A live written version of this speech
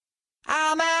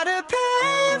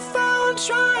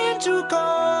trying to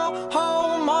go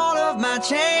home. All of my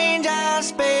change I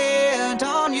spent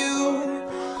on you.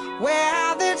 Where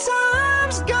have the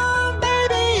times gone,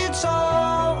 baby? It's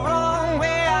all wrong.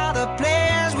 Where are the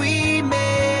plans we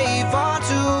made for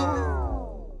two?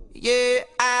 Yeah,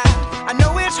 I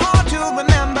know it's hard to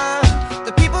remember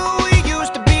the people we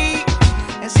used to be.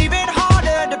 It's even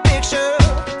harder to picture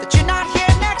that you're not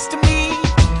here next to me.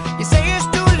 You say it's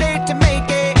too late to make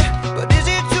it, but is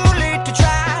it too late to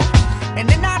try? And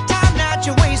in that time that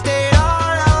you wasted,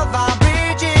 all of our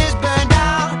bridges burned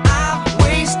out. I've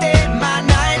wasted my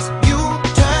nights, you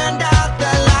turned out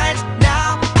the lights.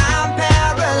 Now I'm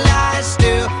paralyzed,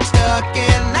 still stuck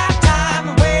in that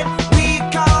time when we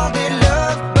called it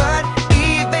love. But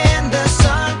even the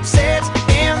sun sets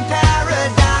in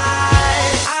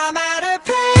paradise. I'm at a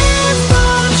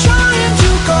payphone trying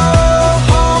to go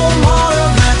home. All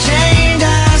of my change I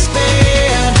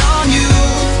spent on you.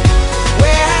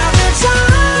 Where have the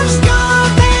times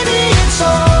gone, baby? It's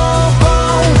all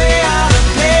wrong. Where are the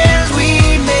plans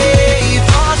we made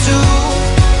for two?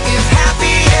 If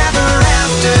happy ever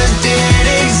after did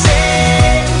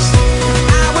exist,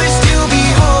 I would still be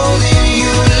holding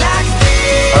you like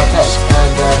this.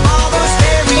 All those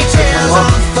fairy tales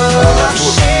are full of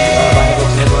shit.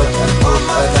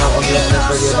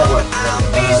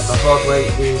 The Hard Way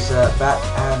is back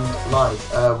and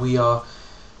live. We are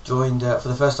joined for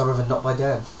the first time ever not by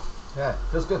Dan, Yeah,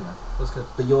 feels good, man. Feels good.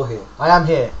 but you're here. I am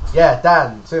here. Yeah,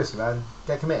 Dan, seriously, man.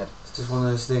 Get committed. It's just one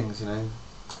of those things, you know.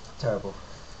 Terrible.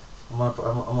 I'm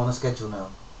on a schedule now.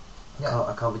 Yeah.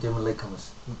 I can't be dealing with latecomers.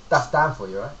 That's Dan for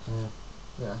you, right?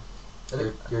 Yeah. Yeah.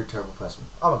 You're a terrible person.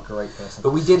 I'm a great person.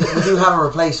 But we do have a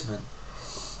replacement.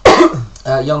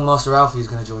 Young Master Alfie is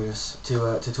going to join us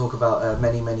to talk about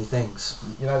many things.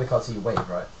 You know they can't see you wave,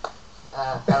 right?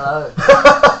 Hello.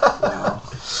 Wow.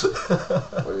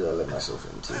 What did I let myself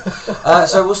into?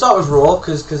 So we'll start with Raw,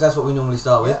 because that's what we normally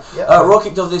start with. Yeah. Raw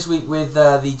kicked off this week with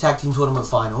the Tag Team Tournament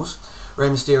Finals. Rey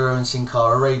Mysterio and Sin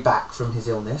Cara. Rey back from his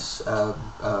illness,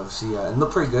 obviously, and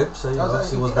looked pretty good, so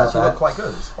obviously wasn't that bad. Quite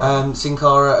good. Sin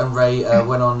Cara and Rey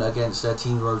went on against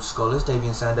Team Rhodes Scholars,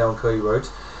 Damian Sandow and Cody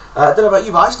Rhodes. I don't know about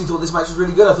you, but I actually thought this match was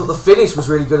really good. I thought the finish was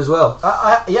really good as well.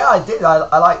 I did.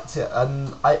 I liked it,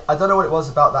 and I don't know what it was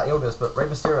about that illness, but Rey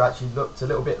Mysterio actually looked a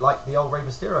little bit like the old Rey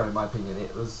Mysterio, in my opinion.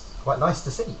 It was quite nice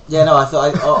to see. Yeah, no,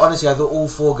 honestly, I thought all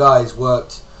four guys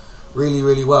worked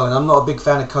really well, and I'm not a big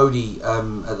fan of Cody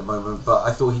at the moment, but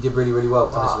I thought he did really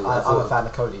well. Honestly, I'm a fan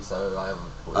of Cody, so I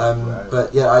haven't.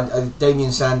 But yeah,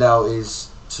 Damian Sandow is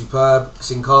superb.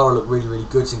 Sin Cara looked really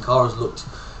good. Sin Cara's looked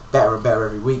better and better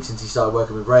every week since he started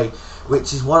working with Rey,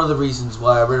 which is one of the reasons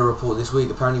why I read a report this week.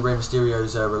 Apparently Rey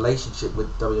Mysterio's relationship with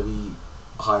WWE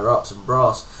higher ups and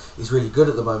brass is really good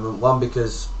at the moment. One,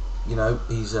 because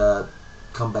he's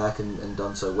come back and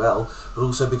done so well, but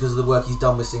also because of the work he's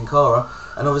done with Sin Cara.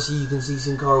 And obviously you can see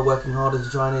Sin Cara working harder to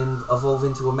try and evolve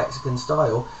into a Mexican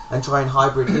style and try and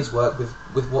hybrid his work with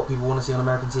what people want to see on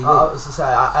American TV. I was to say,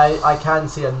 I can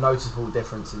see a noticeable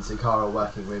difference in Sin Cara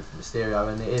working with Mysterio,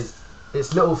 and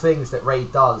it's little things that Rey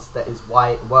does that is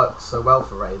why it works so well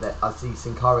for Rey, that I see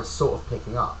Sin Cara sort of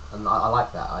picking up, and I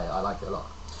like that. I like it a lot.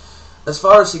 As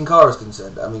far as Sin Cara is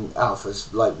concerned, I mean,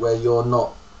 Alpha's like where you're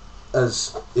not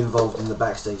as involved in the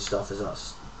backstage stuff as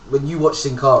us. When you watch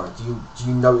Sin Cara, do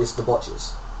you notice the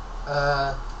botches?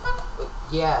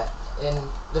 Yeah, and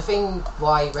the thing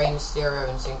why Rey Mysterio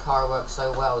and Sin Cara work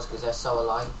so well is because they're so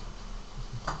alike.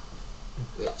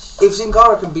 If Sin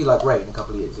Cara can be like Rey in a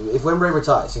couple of years, if when Rey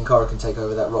retires, Sin Cara can take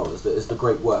over that role as the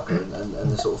great worker and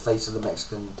the sort of face of the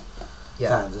Mexican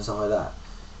fans and stuff like that,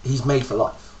 he's made for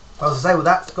life. I was to say, well,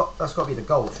 that's got to be the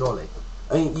goal, surely.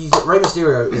 I mean, Rey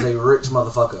Mysterio is a rich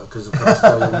motherfucker because of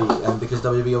WWE, and because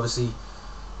WWE obviously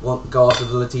go after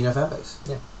the Latino fan base.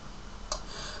 Yeah.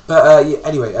 But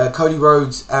anyway, Cody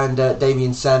Rhodes and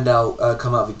Damian Sandow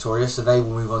come out victorious, so they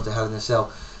will move on to Hell in a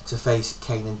Cell to face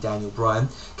Kane and Daniel Bryan.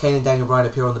 Kane and Daniel Bryan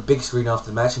appear on the big screen after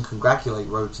the match and congratulate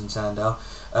Rhodes and Sandow,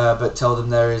 but tell them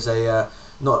there is a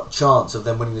not a chance of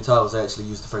them winning the titles. They actually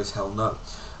use the phrase "hell no."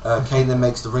 Kane then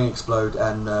makes the ring explode,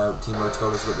 and Team Rhodes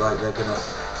Scholars look like they're gonna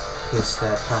piss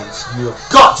their pants. You've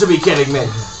got to be kidding me!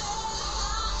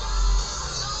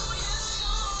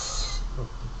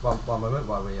 One moment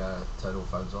while we turn all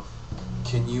phones off.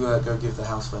 Can you go give the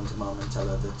house phone to Mum and tell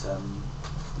her that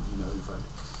you know who phoned?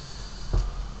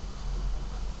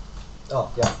 Oh,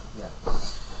 yeah.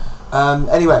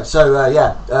 Anyway,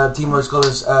 so Team Rhodes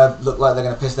Scholars look like they're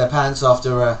going to piss their pants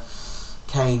after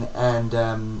Kane and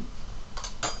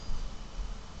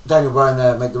Daniel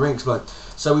Bryan make the ring explode.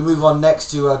 So we move on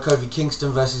next to Kofi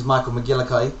Kingston versus Michael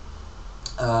McGillicuddy.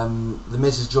 The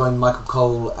Miz has joined Michael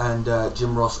Cole and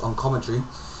Jim Ross on commentary.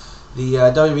 The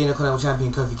WWE Intercontinental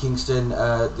Champion Kofi Kingston,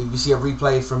 we see a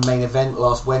replay from main event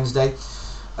last Wednesday,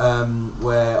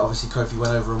 where obviously Kofi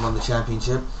went over and won the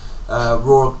championship.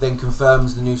 Raw then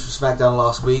confirms the news from SmackDown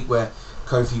last week, where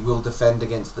Kofi will defend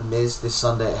against The Miz this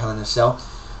Sunday at Hell in a Cell.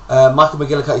 Michael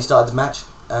McGillicuddy started the match,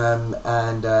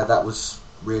 and that was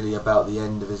really about the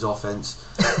end of his offense,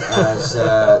 as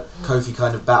Kofi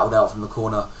kind of battled out from the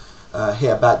corner,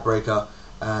 hit a backbreaker,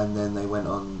 and then they went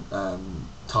on,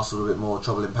 tussled a bit more,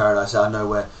 Trouble in Paradise out of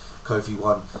nowhere. Kofi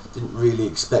won. Didn't really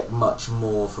expect much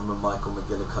more from a Michael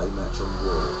McGillicuddy match on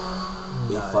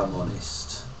Raw, if I'm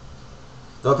honest.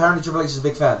 Though apparently Triple H is a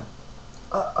big fan.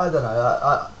 I don't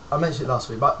know. I mentioned it last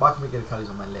week. Michael McGillicuddy's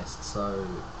on my list, so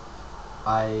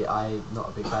I'm not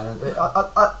a big fan.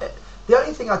 The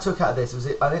only thing I took out of this was,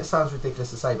 and it sounds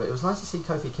ridiculous to say, but it was nice to see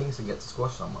Kofi Kingston get to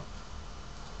squash someone.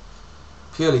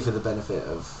 Purely for the benefit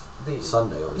of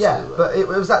Sunday, obviously. Yeah, but it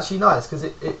was actually nice, because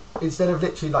it instead of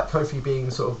literally like Kofi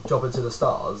being sort of jobber to the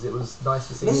stars, it was nice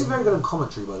to see Miz is him. very good on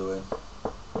commentary, by the way.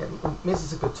 Yeah, Miz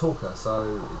is a good talker,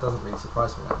 so it doesn't really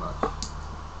surprise me that much.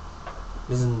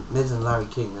 Miz and Larry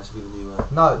King, that should be the new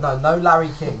one. No,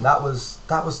 Larry King. That was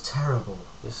terrible.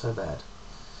 It's so bad.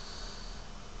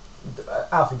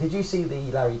 Alfie, did you see the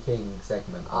Larry King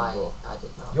segment on Raw? I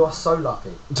did not. You are so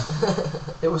lucky.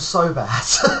 It was so bad.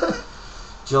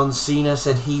 John Cena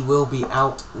said he will be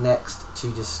out next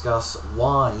to discuss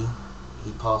why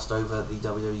he passed over the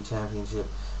WWE Championship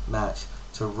match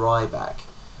to Ryback.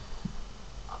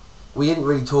 We didn't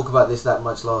really talk about this that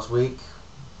much last week.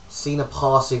 Cena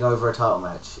passing over a title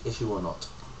match, issue or not?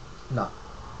 No.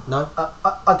 No?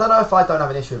 I don't know if I don't have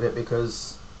an issue with it,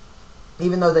 because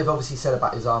even though they've obviously said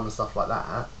about his arm and stuff like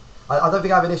that, I don't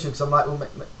think I have an issue, because I'm like, well,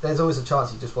 there's always a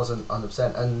chance he just wasn't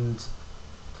 100%, and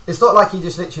it's not like he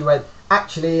just literally went,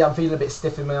 actually, I'm feeling a bit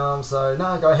stiff in my arm, so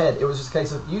no, go ahead. It was just a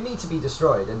case of, you need to be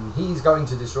destroyed, and he's going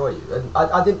to destroy you, and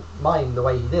I didn't mind the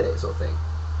way he did it, sort of thing.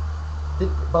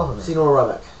 Didn't bother me. Cena or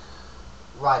Ryback?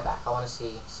 Ryback. I want to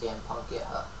see CM Punk get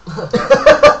hurt.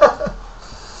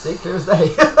 See, clear as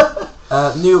day.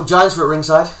 New York Giants were at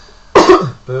ringside.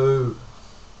 Boo.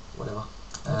 Whatever.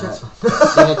 Jets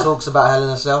Cena talks about Hell in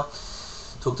a Cell.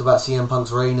 Talked about CM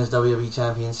Punk's reign as WWE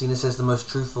Champion. Cena says the most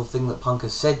truthful thing that Punk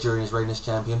has said during his reign as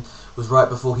champion was right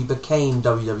before he became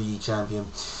WWE Champion.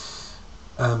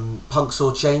 Punk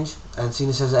saw change, and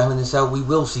Cena says at Hell in a Cell we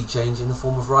will see change in the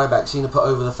form of Ryback. Cena put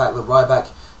over the fact that Ryback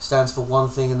stands for one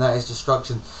thing, and that is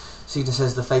destruction. Cena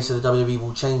says the face of the WWE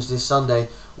will change this Sunday,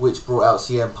 which brought out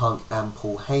CM Punk and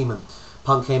Paul Heyman.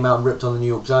 Punk came out and ripped on the New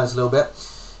York Giants a little bit.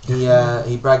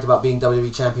 He bragged about being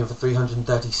WWE Champion for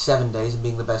 337 days and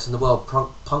being the best in the world.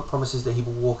 Punk promises that he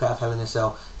will walk out of Hell in a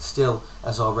Cell still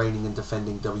as our reigning and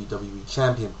defending WWE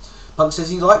Champion. Punk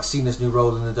says he likes Cena's new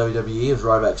role in the WWE as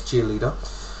Ryback's cheerleader.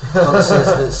 Punk says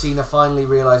that Cena finally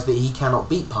realised that he cannot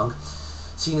beat Punk.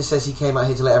 Cena says he came out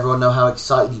here to let everyone know how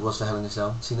excited he was for Hell in a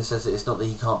Cell. Cena says that it's not that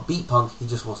he can't beat Punk, he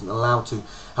just wasn't allowed to.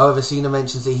 However, Cena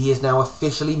mentions that he is now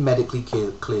officially medically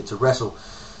cleared to wrestle.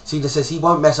 Cena says he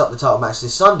won't mess up the title match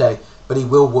this Sunday, but he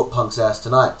will whoop Punk's ass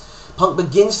tonight. Punk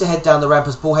begins to head down the ramp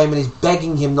as Paul Heyman is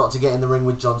begging him not to get in the ring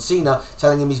with John Cena,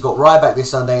 telling him he's got Ryback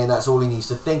this Sunday and that's all he needs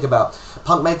to think about.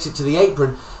 Punk makes it to the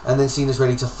apron and then Cena's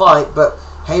ready to fight, but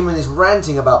Heyman is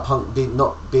ranting about Punk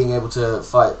not being able to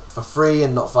fight for free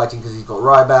and not fighting because he's got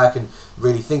Ryback and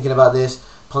really thinking about this.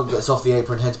 Punk gets off the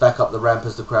apron, heads back up the ramp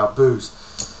as the crowd boos.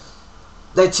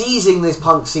 They're teasing this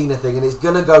Punk Cena thing and it's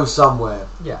going to go somewhere.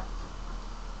 Yeah.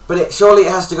 But surely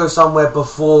it has to go somewhere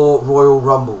before Royal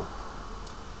Rumble.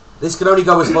 This can only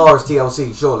go as far as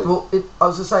TLC, surely. Well, I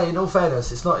was going to say, in all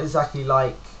fairness, it's not exactly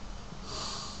like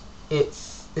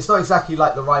it's not exactly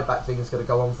like the Ryback thing is going to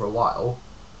go on for a while.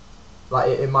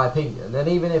 Like, in my opinion. And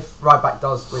even if Ryback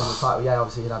does win the title, yeah,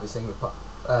 obviously he'll have his thing with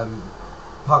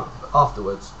Punk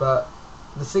afterwards. But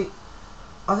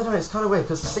I don't know, it's kind of weird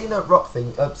because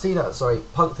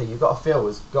Punk thing, you've got to feel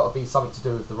has got to be something to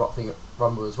do with the Rock thing at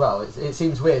Rumble as well. It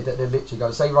seems weird that they literally go,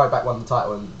 say Ryback won the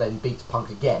title and then beats Punk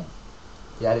again.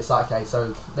 Yeah, and it's like, okay,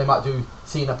 so they might do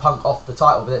Cena Punk off the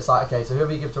title, but it's like, okay, so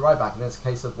whoever you give to Ryback, and then it's a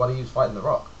case of what are you fighting the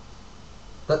Rock?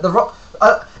 The Rock,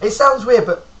 it sounds weird,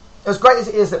 but as great as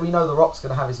it is that we know the Rock's going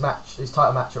to have his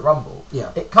title match at Rumble,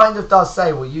 yeah, it kind of does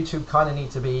say, well, you two kind of need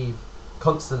to be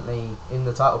constantly in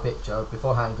the title picture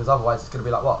beforehand, because otherwise it's going to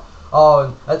be like, what? Oh,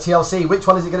 and at TLC, which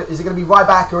one is it going to? Is it going to be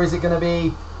Ryback or is it going to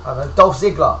be Dolph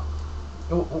Ziggler?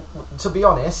 To be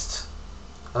honest,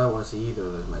 I don't want to see either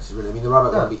of those matches, really. I mean, the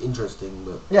Ryback one would be interesting,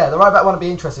 but... Yeah, the Ryback one would be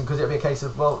interesting because it would be a case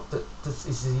of, well, does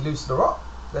he lose to The Rock?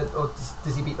 Or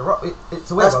does he beat The Rock?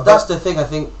 It's a weird one. That's the thing, I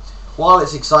think. while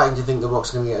it's exciting to think The Rock's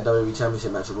going to get a WWE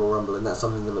Championship match at Royal Rumble, and that's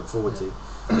something to look forward to,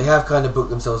 they have kind of booked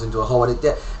themselves into a hole.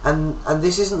 And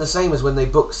this isn't the same as when they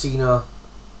booked Cena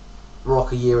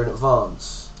Rock a year in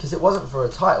advance. Because it wasn't for a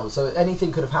title, so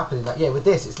anything could have happened in that. Yeah, with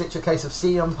this, it's literally a case of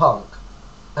CM Punk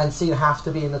and Cena have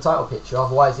to be in the title picture,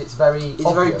 otherwise it's very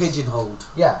obvious. Very pigeonholed.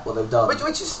 Yeah, what they've done,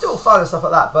 which is still fun and stuff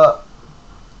like that. But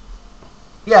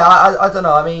yeah, I don't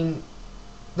know. I mean,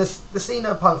 the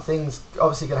Cena Punk thing's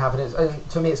obviously going to happen, and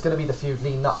to me, it's going to be the feud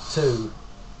leading up to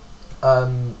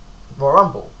Royal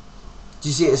Rumble. Do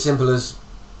you see it as simple as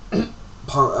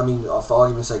Punk? I mean, for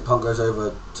argument's sake, Punk goes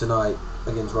over tonight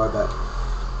against Ryback,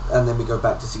 and then we go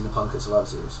back to Cena Punk at Survivor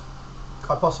Series.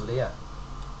 Quite possibly, yeah.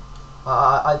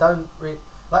 I don't really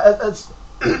like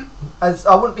as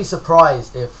I wouldn't be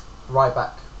surprised if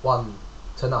Ryback won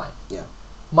tonight. Yeah.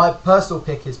 My personal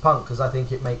pick is Punk because I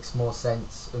think it makes more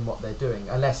sense in what they're doing,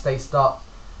 unless they start.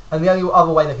 And the only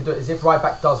other way they can do it is if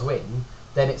Ryback does win,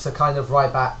 then it's a kind of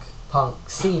Ryback Punk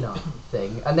Cena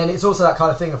thing, and then it's also that kind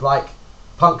of thing of like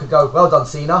Punk could go, "Well done,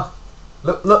 Cena.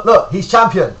 Look, he's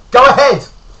champion. Go ahead,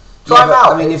 try him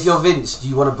out." I mean, if you're Vince, do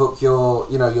you want to book your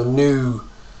new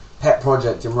pet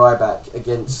project in Ryback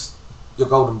against your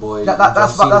golden boy?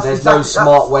 That's there's exactly, no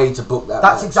smart way to book that.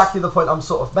 That's match. exactly the point I'm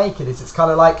sort of making. It's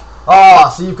kind of like,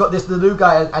 so you've got the new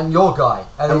guy and your guy,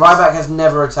 and Ryback has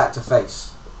never attacked a face.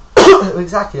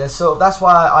 Exactly. So that's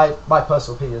why my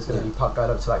personal opinion is going to be Punk going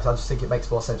over to that, because I just think it makes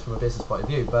more sense from a business point of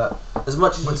view. But as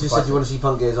much as you just said you want to see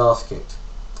Punk get his ass kicked,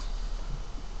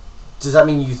 does that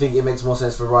mean you think it makes more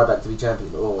sense for Ryback to be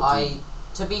champion?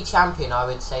 To be champion, I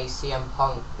would say CM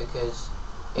Punk, because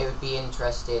it would be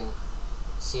interesting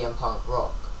CM Punk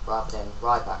Rock rather than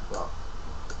Ryback Rock,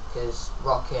 because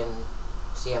Rock and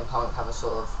CM Punk have a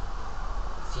sort of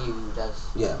feud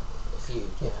yeah.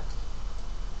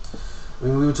 I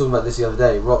mean, we were talking about this the other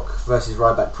day. Rock versus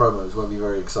Ryback promos won't be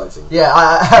very exciting. Yeah,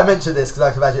 I mentioned this because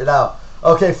I can imagine it now.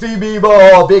 Okay, Phoebe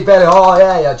Moore, Big Belly,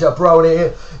 yeah,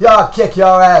 jabroni, yeah, I'll kick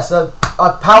your ass,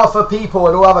 power for people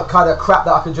and all other kind of crap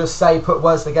that I can just say, put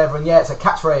words together, and yeah, it's a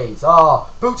catchphrase.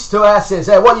 Boots to asses,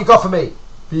 hey, what you got for me?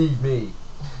 Feed me.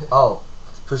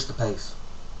 Push the pace.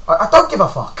 I don't give a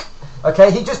fuck.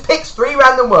 Okay, he just picks 3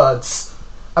 random words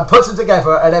and puts them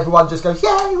together, and everyone just goes,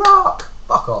 yay, Rock!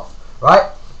 Fuck off,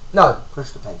 right? No.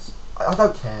 Push the pace. I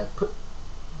don't care.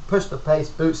 Push the pace,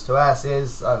 boots to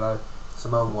asses, I don't know.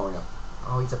 Samoan Warrior.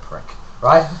 Oh, he's a prick.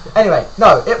 Right? Anyway,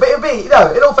 no, it'd be,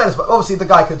 in all fairness, but obviously the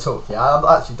guy can talk, yeah? I'm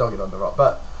actually dogging on The Rock,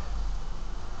 but...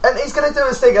 And he's going to do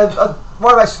his thing, and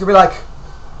Ryback's going to be like,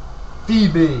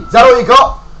 feed me. Is that all you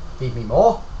got? Feed me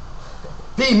more.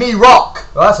 Feed me Rock.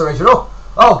 Well, that's original.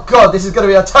 Oh, God, this is going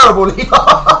to be a terrible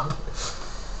lead-up.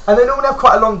 And they normally have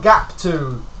quite a long gap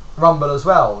to Rumble as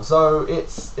well, so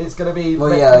it's going to be...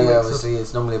 Well, yeah, obviously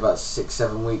it's normally about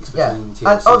 6-7 weeks between TLC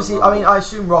and obviously, and Rumble. I mean, I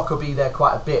assume Rock will be there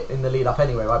quite a bit in the lead-up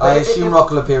anyway, right? But I assume Rock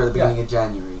will appear at the beginning of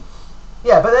January.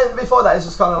 Yeah, but then before that, it's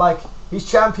just kind of like, he's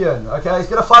champion, okay? He's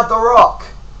going to fight The Rock.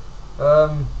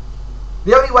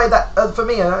 The only way that, for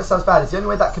me, I know it sounds bad, it's the only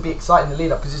way that could be exciting in the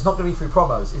lead-up, because it's not going to be through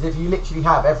promos, is if you literally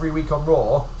have, every week on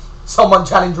Raw, someone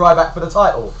challenge Ryback for the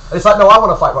title. And it's like, no, I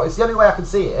want to fight Rock. It's the only way I can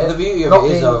see it. And the beauty of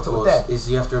it is, though, of course, is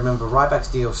you have to remember, Ryback's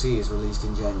DLC is released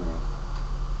in January.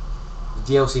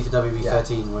 The DLC for WWE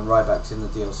 13, when Ryback's in the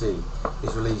DLC,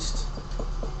 is released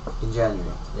in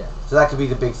January. Yeah. So that could be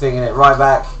the big thing, innit?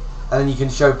 Ryback, and then you can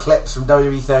show clips from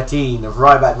WWE 13 of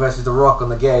Ryback versus The Rock on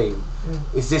the game.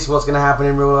 Is this what's going to happen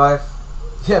in real life?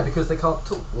 Yeah, because they can't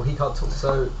talk. Well, he can't talk,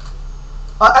 so...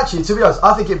 actually, to be honest,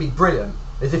 I think it'd be brilliant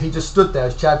is if he just stood there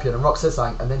as champion and Rock says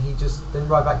something, and then then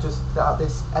Ryback just put out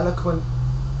this eloquent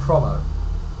promo,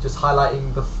 just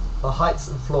highlighting the heights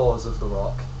and flaws of The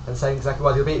Rock, and saying exactly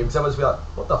why he'll beat him, because everyone's be like,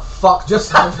 what the fuck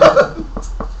just happened?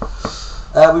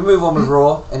 We move on with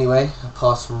Raw, anyway,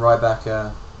 apart from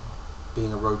Ryback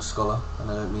being a Rhodes Scholar, and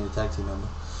I don't mean a tag team member.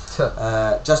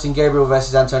 Justin Gabriel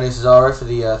versus Antonio Cesaro for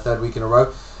the 3rd week in a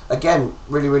row. Again,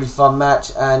 really, really fun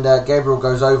match, and Gabriel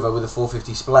goes over with a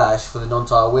 450 splash for the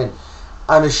non-title win.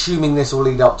 I'm assuming this will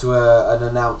lead up to an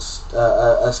announced,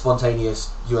 a spontaneous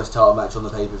US title match on the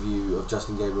pay-per-view of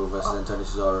Justin Gabriel versus Antonio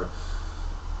Cesaro.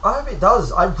 I hope it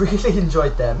does. I really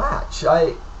enjoyed their match.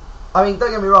 I mean,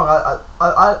 don't get me wrong.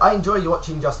 I enjoy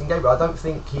watching Justin Gabriel. I don't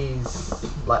think he's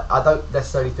I don't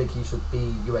necessarily think he should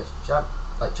be US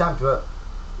champion, but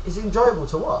it's enjoyable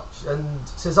to watch. And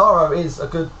Cesaro is a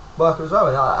good worker as well.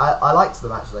 And I liked the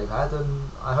match they've had, and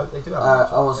I hope they do have a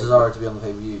match. I want Cesaro to be on the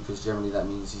pay-per-view because generally that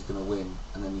means he's going to win,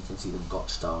 and then you can see the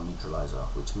Gotch style neutralizer,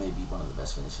 which may be one of the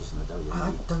best finishes in the WWE.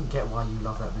 I don't get why you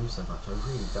love that move so much. I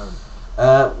really don't.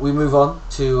 We move on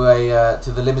to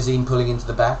the limousine pulling into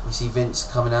the back. We see Vince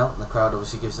coming out, and the crowd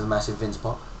obviously gives them a massive Vince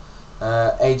pop.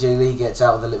 AJ Lee gets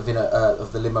out of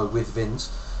the limo with Vince.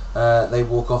 They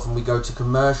walk off and we go to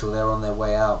commercial. They're on their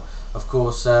way out. Of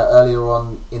course, earlier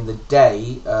on in the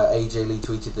day, AJ Lee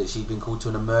tweeted that she'd been called to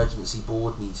an emergency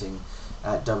board meeting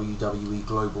at WWE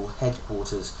Global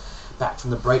Headquarters. Back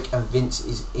from the break, and Vince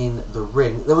is in the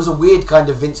ring. There was a weird kind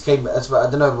of Vince came. I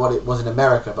don't know what it was in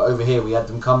America, but over here we had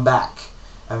them come back,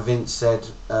 and Vince said,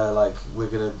 we're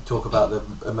going to talk about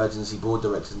the emergency board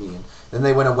directors meeting. Then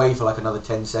they went away for like another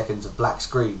 10 seconds of black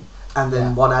screen, and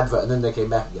then one advert, and then they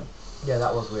came back again. Yeah,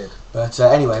 that was weird. But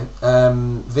anyway,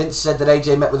 Vince said that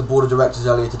AJ met with the board of directors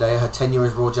earlier today. Her tenure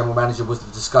as Raw General Manager was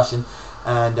the discussion,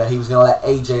 and he was going to let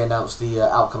AJ announce the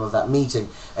outcome of that meeting.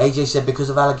 AJ said because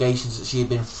of allegations that she had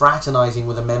been fraternising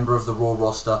with a member of the Raw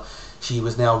roster, she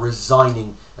was now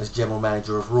resigning as General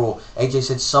Manager of Raw. AJ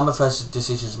said some of her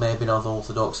decisions may have been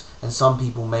unorthodox, and some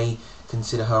people may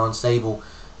consider her unstable,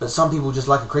 but some people just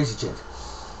like a crazy chick.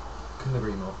 Couldn't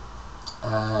agree more.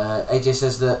 AJ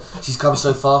says that she's come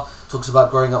so far, talks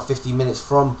about growing up 15 minutes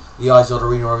from the Izod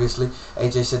Arena, obviously.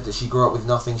 AJ said that she grew up with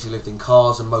nothing. She lived in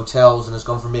cars and motels and has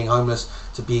gone from being homeless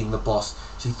to being the boss.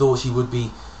 She thought she would be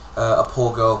a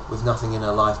poor girl with nothing in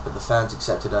her life, but the fans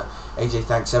accepted her. AJ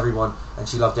thanks everyone, and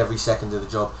she loved every second of the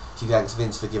job. She thanks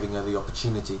Vince for giving her the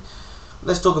opportunity.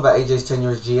 Let's talk about AJ's tenure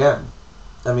as GM.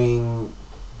 I mean,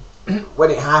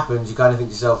 when it happens, you kind of think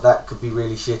to yourself, that could be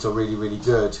really shit or really, really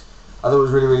good. I thought it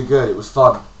was really, really good. It was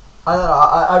fun. I don't know.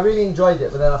 I really enjoyed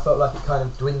it, but then I felt like it kind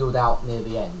of dwindled out near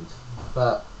the end.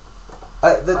 But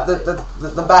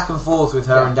the back and forth with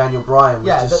her and Daniel Bryan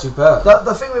was just superb.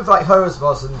 The thing with like her as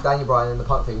boss and Daniel Bryan and the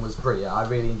Punk thing was brilliant. I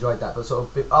really enjoyed that. But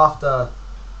sort of after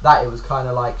that, it was kind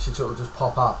of like she'd sort of just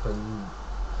pop up, and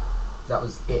that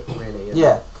was it, really.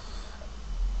 Yeah.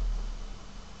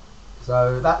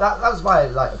 So that was my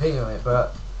opinion on it,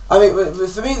 but. I mean,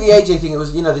 for me, the AJ thing, it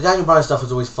was, the Daniel Bryan stuff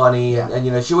was always funny,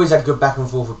 and she always had good back and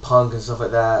forth with Punk and stuff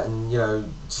like that, and,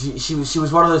 she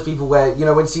was one of those people where,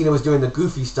 when Cena was doing the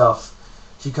goofy stuff,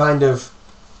 she kind of,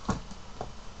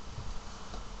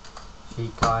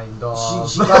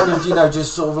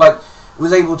 just sort of like,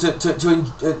 was able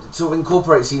to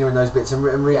incorporate Cena in those bits, and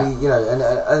really, and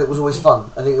it was always fun.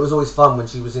 I think it was always fun when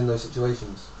she was in those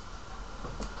situations.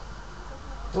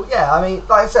 Well, yeah, I mean,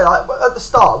 like I said, at the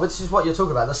start, which is what you're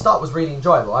talking about, the start was really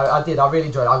enjoyable. I really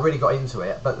enjoyed it. I really got into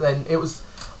it. But then it was,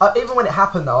 even when it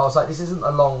happened, though, I was like, this isn't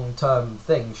a long-term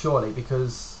thing, surely,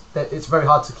 because it's very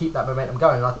hard to keep that momentum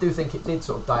going. And I do think it did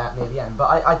sort of die out near the end.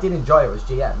 But I did enjoy her as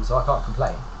GM, so I can't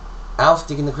complain. Alf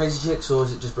digging the crazy chicks, or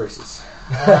is it just braces?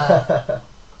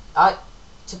 I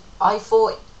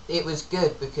thought it was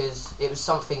good because it was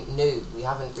something new. We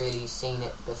haven't really seen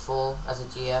it before as a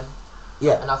GM.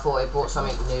 Yeah. And I thought it brought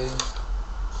something new,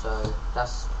 so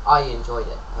I enjoyed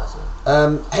it personally.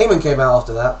 Heyman came out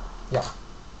after that. Yeah.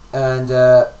 And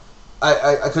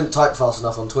I couldn't type fast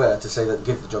enough on Twitter to say that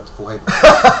give the job to Paul Heyman.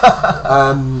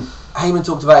 Heyman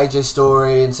talked about AJ's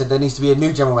story and said there needs to be a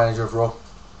new general manager of Raw.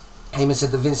 Heyman said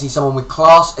that Vince needs someone with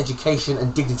class, education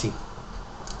and dignity.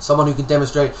 Someone who can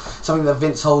demonstrate something that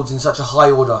Vince holds in such a high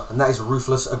order, and that is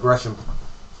ruthless aggression.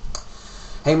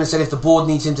 Heyman said if the board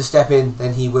needs him to step in,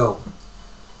 then he will.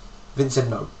 Vince said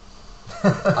no.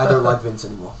 I don't like Vince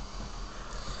anymore.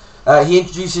 He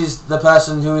introduces the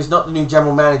person who is not the new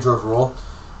general manager of Raw.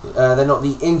 They're not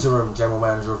the interim general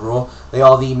manager of Raw. They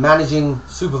are the managing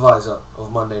supervisor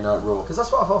of Monday Night Raw. Because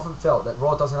that's what I've often felt, that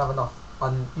Raw doesn't have enough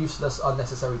useless,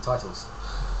 unnecessary titles.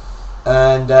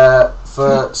 And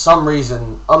for some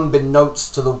reason,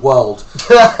 unbeknownst to the world,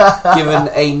 given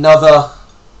another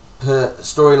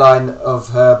storyline of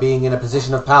her being in a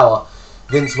position of power,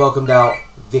 Vince welcomed out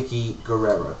Vicky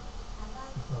Guerrero.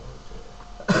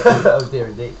 Oh dear,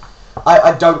 indeed.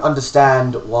 I don't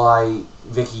understand why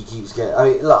Vicky keeps getting... I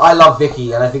mean, look, I love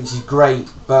Vicky and I think she's great,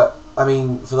 but, I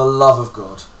mean, for the love of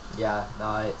God. Yeah,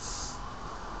 no, it's...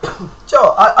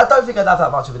 Sure, I don't think I'd have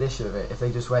that much of an issue with it if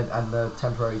they just went and the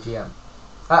temporary GM.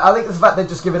 I think the fact they're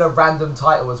just giving a random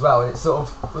title as well, and it's sort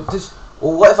of... just.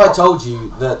 Well, what if I told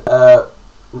you that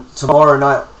tomorrow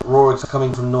night Raw is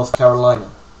coming from North Carolina?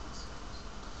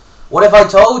 What if I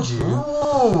told you...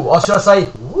 Ooh, or should I say...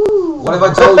 Ooh. What if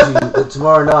I told you that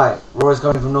tomorrow night Raw is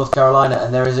coming from North Carolina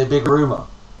and there is a big rumour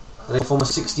that a former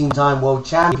 16-time world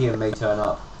champion may turn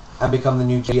up and become the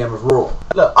new GM of Raw?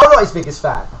 Look, I'm not his biggest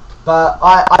fan, but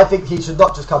I think he should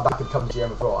not just come back and become the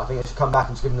GM of Raw. I think he should come back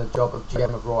and just give him the job of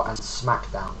GM of Raw and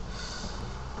SmackDown.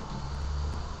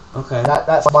 Okay.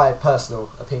 That's my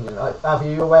personal opinion. Are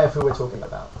you aware of who we're talking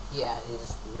about? Yeah, it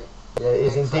is. Yeah, it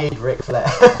is indeed Ric Flair.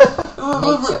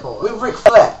 With Ric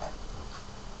Flair.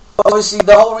 obviously,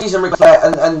 the whole reason Ric Flair,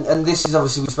 and this is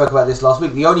obviously, we spoke about this last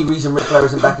week, the only reason Ric Flair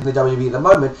isn't back in the WWE at the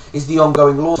moment is the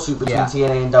ongoing lawsuit between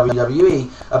TNA and WWE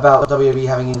about WWE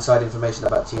having inside information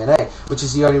about TNA, which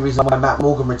is the only reason why Matt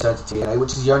Morgan returned to TNA,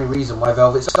 which is the only reason why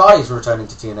Velvet Sky is returning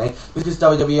to TNA, because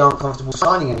WWE aren't comfortable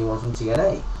signing anyone from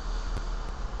TNA.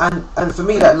 And for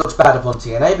me, that looks bad upon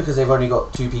TNA because they've only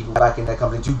got 2 people back in their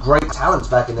company, 2 great talents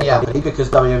back in their company because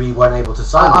WWE weren't able to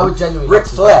sign them. I would genuinely. Ric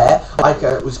Flair, like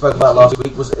we spoke about last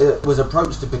week, was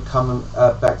approached to become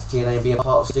back to TNA and be a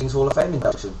part of Sting's Hall of Fame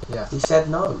induction. Yeah. He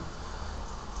said no.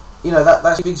 You know,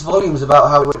 that speaks volumes about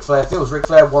how Ric Flair feels. Ric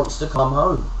Flair wants to come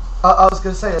home. I was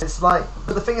going to say, it's like,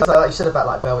 but the thing is, like you said about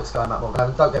like Velvet Sky and Matt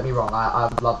Morgan, don't get me wrong, I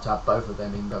would love to have both of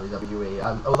them in WWE.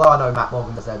 Although I know Matt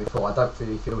Morgan was there before, I don't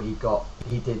really feel he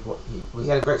did what he was. He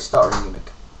had a great stuttering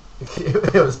gimmick.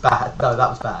 It was bad. No, that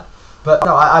was bad. But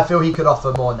no, I feel he could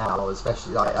offer more now,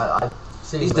 especially like I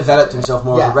see. He's developed himself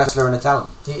more as a wrestler and a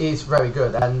talent. He is very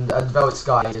good, and Velvet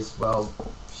Sky is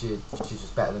she's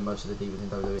just better than most of the divas in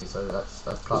WWE, so that's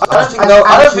class. I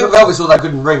don't think Velvet's all that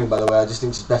good in ring, by the way. I just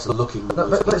think she's better looking.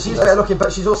 But she's better looking.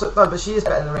 But she's also but she is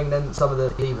better in the ring than some of the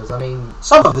divas. I mean,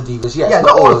 some of the divas, yes. Yeah,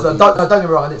 not all of them. Don't get me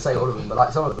wrong. I didn't say all of them, but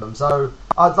like some of them. So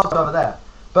I'd love to have her there.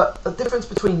 But the difference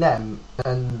between them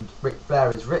and Ric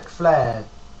Flair is Ric Flair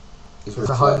is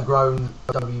a homegrown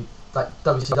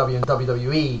WCW and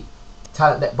WWE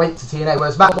talent that went to TNA,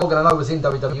 whereas Matt Morgan I know was in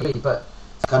WWE, but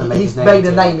he's made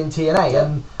a name in TNA,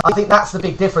 and I think that's the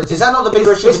big difference. Is that not the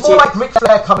bigger issue? It's more like Ric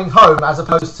Flair coming home as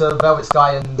opposed to Velvet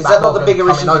Sky and is Matt that not Morgan the bigger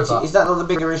issue? over. Is that not the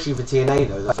bigger issue for TNA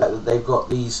though? The fact that they've got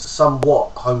these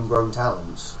somewhat homegrown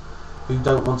talents who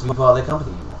don't want to be part of their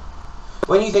company anymore.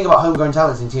 When you think about homegrown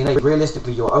talents in TNA,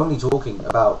 realistically, you're only talking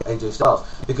about AJ Styles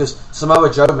because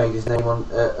Samoa Joe made his name on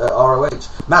ROH.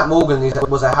 Matt Morgan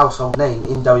was a household name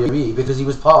in WWE because he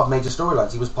was part of major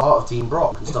storylines. He was part of Team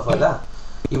Brock and stuff like that.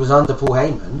 He was under Paul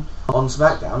Heyman on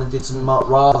SmackDown and did some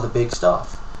rather big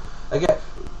stuff. Again,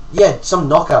 yeah, some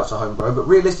knockouts are homegrown, but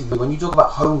realistically, when you talk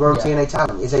about homegrown TNA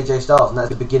talent, it's AJ Styles, and that's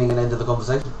the beginning and end of the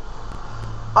conversation.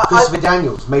 Christopher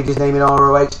Daniels made his name in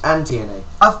ROH and TNA.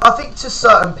 I think to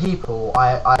certain people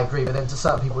I agree, but then to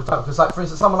certain people don't. Because, like, for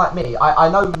instance, someone like me, I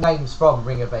know names from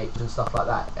Ring of H and stuff like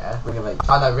that, yeah? Ring of H.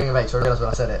 I know Ring of H, I realised when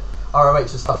I said it. ROH and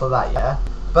stuff like that, yeah?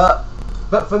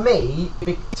 But for me,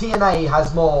 TNA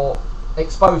has more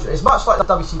exposure. It's much like the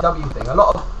WCW thing. A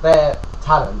lot of their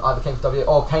talent either came from WWE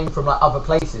or came from like other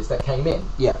places that came in.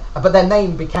 Yeah. But their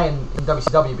name became in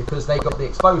WCW because they got the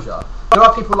exposure. There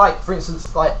are people like, for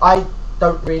instance, like I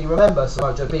don't really remember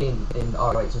Samoa Joe being in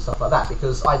ROH and stuff like that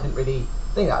because I didn't really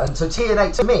think that. And so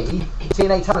TNA, to me,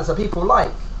 TNA talents are people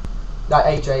like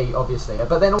AJ, obviously,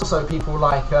 but then also people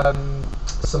like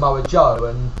Samoa Joe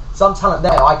and some talent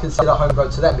there I consider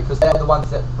homegrown to them because they're the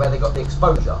ones where they got the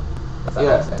exposure. If that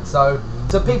makes sense. So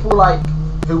to people like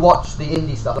who watch the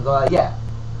indie stuff, they're like, yeah,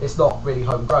 it's not really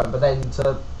homegrown. But then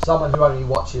to someone who only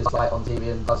watches like on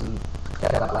TV and doesn't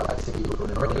get that like city people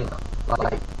in the ring,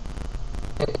 like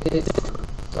it's different.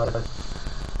 So,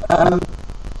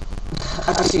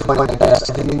 I see the point like that.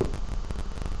 I think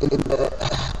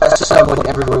that's just what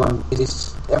everyone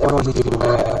needs to be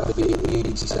aware of the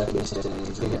EDC service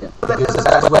because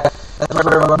that's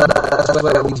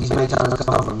where these major talents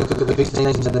come from. Look at the biggest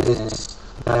names in the business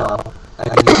now, and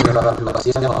you think about people like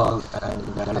CM Punk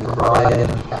and Bryan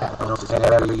and also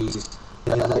Terry.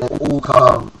 They all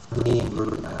come from the indie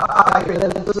route now. I agree.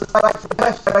 There's like the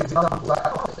best example, like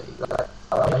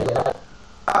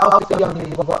Alfie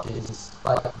only watches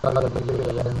like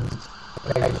WWE and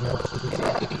occasionally watches DC.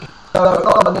 So a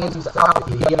lot of the names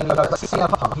Alfie, he only knows like CM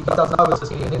Punk. He doesn't know us as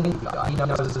being an indie guy. He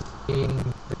knows us as being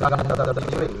the guy in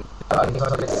WWE. So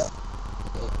it's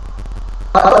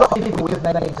a lot of people with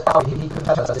their names Alfie, he couldn't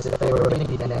tell us if they were an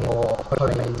indie name or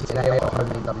home name TNA or home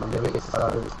name WWE. So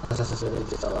necessarily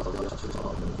just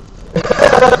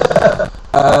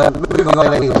moving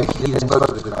on anyway, he then spoke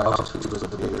with the house, which was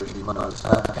the bigger issue, my notes.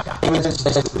 He was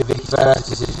interested with Vicky's first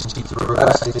decision to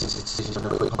reverse this decision to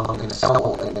put Punk in a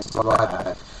cell against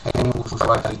Ryback, and he also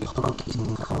tried to be Punk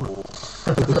in Congo.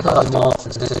 Because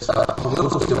Martin says Punk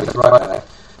also still with Ryback.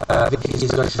 Vicky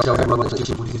is going to show everyone that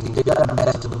she would even get better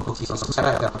than Punk on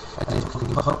SmackDown, and he's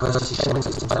putting Punk versus Sheamus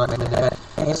in tonight in there.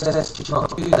 And he says she can't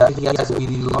do that if he has to be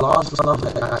the largest number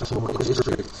in actual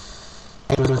history.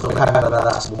 Everyone's sort of happy about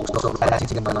that small sort of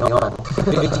betting and money on.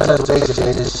 Vicky tells AJ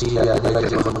says she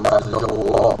negotiated from the back of the job all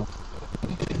along.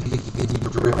 Vicky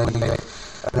did dream anyway,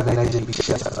 and then AJ be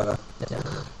shit at her.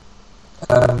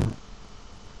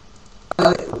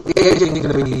 The AJ is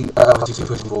going to be obviously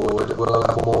pushing forward. We'll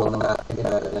have more on that in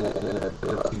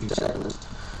a few seconds.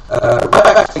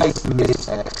 Ryback faced Miz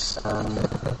X.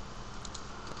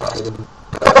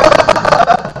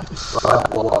 Right,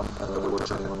 one. I don't know what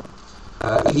you're on.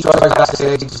 He tries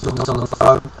backstage, he's talking on the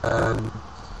phone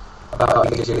about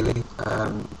AJ Lee,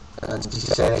 and he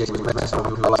said AJ was messing up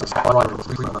with people like Brian and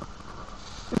Freeman.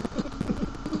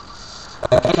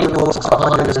 Kane walks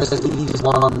behind and says Eve is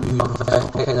one who's a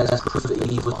professional pick, and that's proof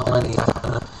that Eve was behind the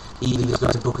attack. Eve is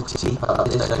going to book a T about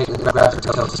this, Kane grabs her and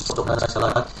tells her to stop, and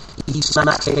like that. Eve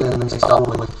smacks Kane and then they start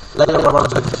walking. Layla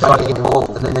runs over to try to get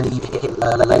involved, and then Eve hit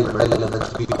Layla, and then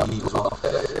she beat Eve as well.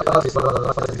 We're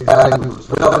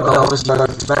not going to obviously go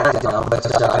to SmackDown, but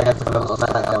I have to go on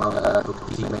SmackDown, book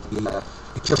a T, make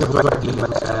the triple threat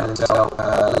event, and tell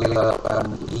Layla,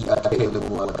 Caitlin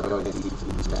will go against Eve for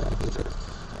the championship.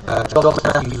 John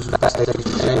Matthews was backstage with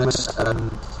Sheamus.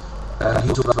 He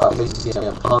talked about facing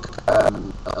CM Punk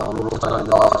on Raw tonight in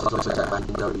the last back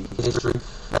in WWE history.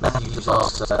 Matthews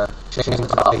asks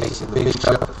Sheamus about facing the Big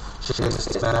Show. Sheamus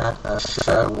gets mad.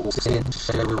 Show walks in.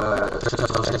 Show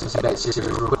tells Sheamus to bet serious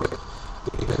real quick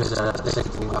because the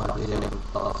second thing about him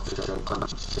after the show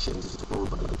punches Sheamus is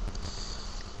forward.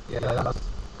 Yeah,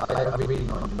 I really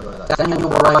enjoy that. Daniel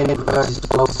Bryan versus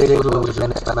Dolph Ziggler was the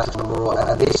next match on Raw,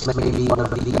 and this may be one of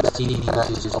the best TV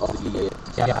matches of the year.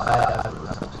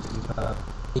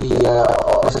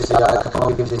 Honestly, I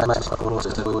can't give this match a score, so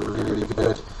it was really, really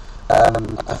good.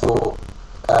 I thought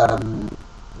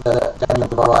that Daniel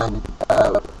Bryan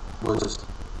was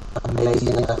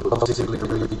amazing. I thought Dolph Ziggler did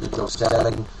a really good job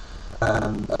selling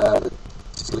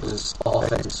Ziggler's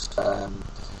offense.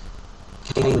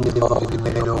 Came in the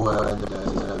middle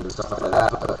and stuff like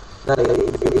that, but no,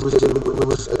 it was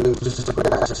just a great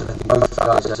match. And I think both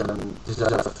guys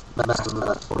deserve massive amount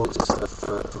of applause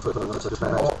for putting on such a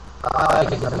match. I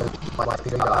think I'm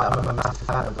a massive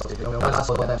fan of Dolph Ziggler. When I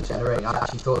saw them generating, I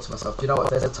actually thought to myself, do you know what?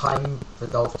 There's a time for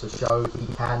Dolph to show he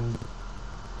can,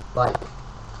 like,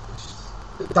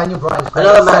 Daniel Bryan's great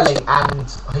at selling and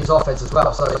his offense as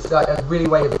well. So it's like a really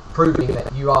way of proving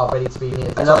that you are ready to be near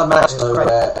the Another top. match though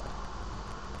where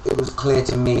it was clear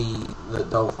to me that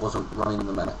Dolph wasn't running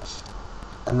the match,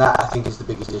 and that I think is the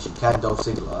biggest issue. Can Dolph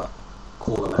Ziggler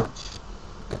call a match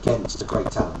against a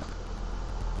great talent?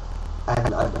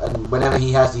 And whenever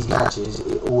he has these matches,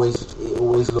 it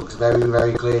always looks very,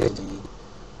 very clear to me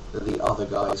that the other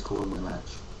guy is calling the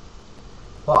match.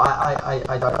 Well, I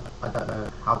don't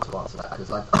know how to answer that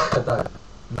because I don't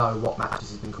know what matches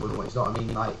he's been calling, what he's not. I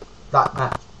mean, like that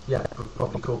match, yeah,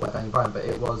 probably called by Daniel Bryan, but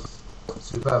it was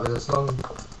superb. As long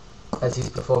as he's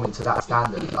performing to that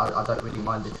standard, I don't really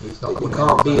mind if he's not. You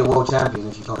can't be a world champion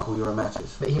if you can't call your own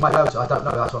matches. But he might know to. I don't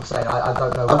know. That's what I'm saying. I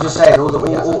don't know. I'm just saying all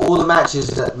the matches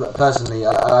that personally,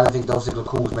 I don't think Dolph Ziggler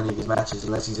calls many of his matches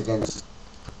unless he's against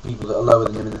people that are lower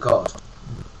than him in the card.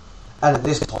 And at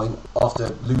this point, after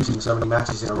losing so many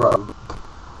matches in a row,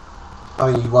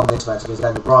 I mean, he won this match against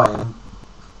Daniel Bryan,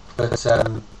 but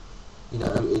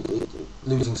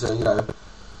losing, so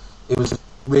it was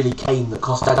really Kane that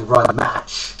cost Daniel Bryan the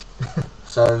match.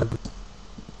 So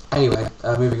anyway,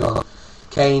 moving on.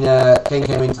 Kane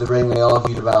came into the ring. They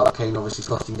argued about Kane obviously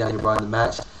costing Daniel Bryan the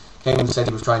match. Kane said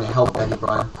he was trying to help Daniel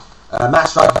Bryan. Matt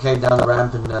Striker came down the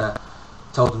ramp and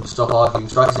told them to stop arguing.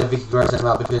 Striker said Vicky Guerrero sent him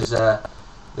out because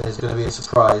there's going to be a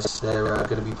surprise. They're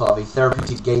going to be part of a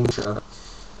therapeutic game show.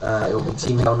 It will be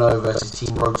Team Hell No versus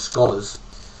Team Rhodes Scholars.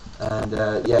 And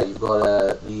you've got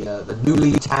the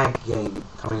newly tagged game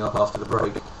coming up after the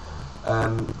break.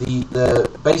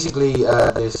 Basically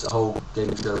this whole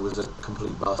game show was a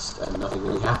complete bust and nothing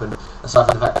really happened aside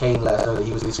from the fact Kane let us know that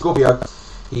he was the Scorpio.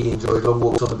 He enjoyed long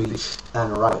walks on the beach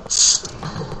and rabbits.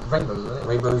 Rainbows, wasn't it?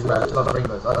 Rainbows, rabbits. I love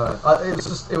rainbows. I don't know. It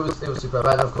was superb.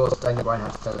 And of course, Daniel Bryan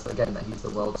had to tell us again that he's the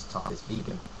world's toughest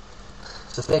vegan.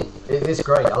 It's a thing. It's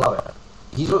great. I love it.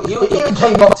 Even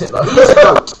Kane mocked it though. He is a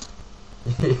goat.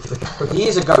 He is a goat. He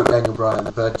is a goat, Daniel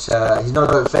Bryan, but he's not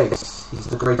a goat face. He's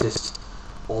the greatest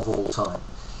of all time.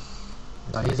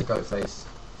 No, he's a goat face.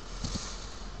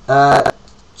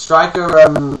 Striker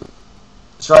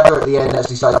at the end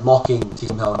actually started mocking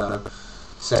Team Hell No,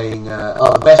 saying,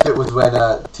 the best bit was when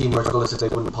Team Rhodes Scholars said they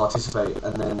wouldn't participate,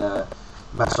 and then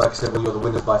Matt Striker said, well, you're the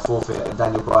winners by forfeit, and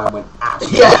Daniel Bryan went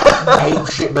absolutely ape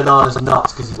shit bananas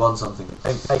nuts because he won something.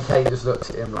 And Kane just looked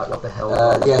at him like, what the hell?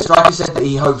 Striker said that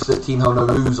he hopes that Team Hell No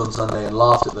lose on Sunday and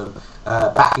laughed at them,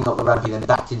 backing up the ramp. He then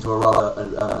backed into a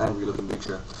rather angry looking Big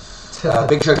Show.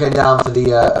 Big Show came down for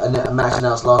the match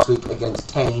announced last week against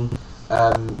Kane.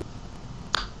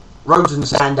 Rhodes and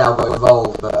Sandow got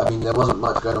involved, but I mean there wasn't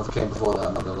much going on for Kane before that,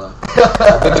 I'm not going to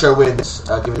lie. Big Show wins,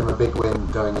 giving him a big win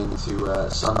going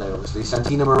into Sunday obviously.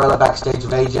 Santina Marella backstage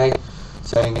with AJ,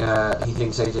 saying he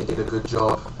thinks AJ did a good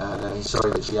job and he's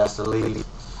sorry that she has to leave.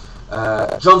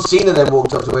 John Cena then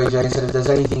walked up to AJ and said if there's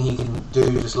anything he can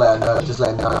do, just let her know,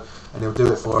 and he'll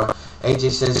do it for her.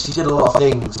 AJ says she did a lot of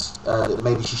things that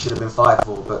maybe she should have been fired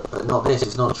for, but not this.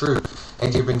 It's not true.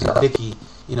 AJ brings up Vicky.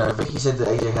 Vicky said that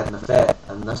AJ had an affair,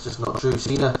 and that's just not true.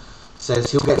 Cena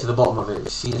says he'll get to the bottom of it.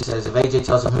 Cena says if AJ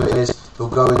tells him who it is, he'll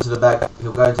go into the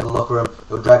locker room,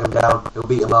 he'll drag him down, he'll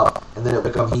beat him up, and then it'll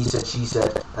become he said, she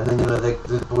said, and then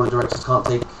the board of directors can't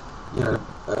take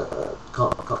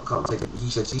can't take he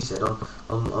said, she said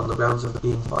on the grounds of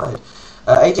being fired.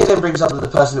 AJ then brings up that the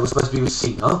person that was supposed to be was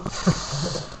Cena,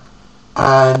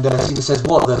 and Cena says,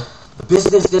 "What the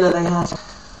business dinner they had?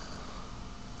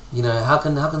 How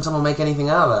can someone make anything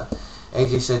out of that?"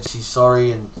 AJ said she's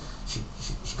sorry and she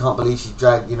can't believe she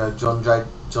dragged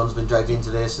John's been dragged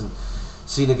into this, and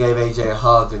Cena gave AJ a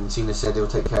hug and Cena said he'll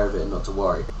take care of it and not to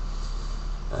worry.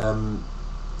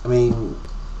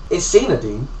 It's Cena,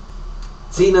 Dean.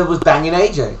 Cena was banging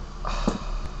AJ.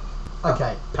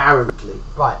 Okay. Apparently.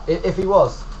 Right. If he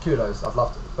was, kudos. I'd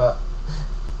love to. But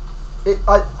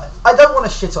I don't want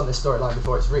to shit on this storyline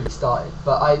before it's really started.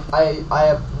 But I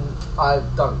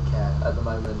don't care at the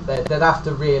moment. They'd have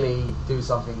to really do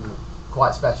something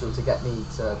quite special to get me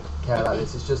to care about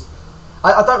this. It's just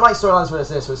I don't like storylines where it's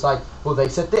this. Where it's like, well, they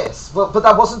said this. Well, but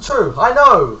that wasn't true. I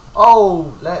know.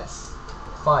 Oh, let's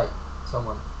fight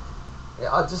someone.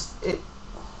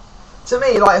 To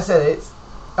me, like I said,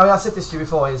 I said this to you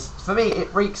before, for me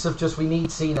it reeks of just we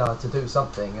need Cena to do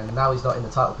something and now he's not in the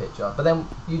title picture. But then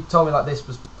you told me like this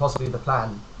was possibly the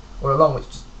plan all along, which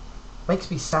just makes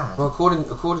me sad. Well, according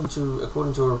to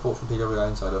a report from PWI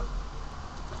Insider,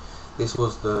 this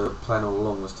was the plan all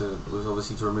along, was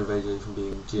obviously to remove AJ from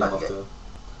being GM after,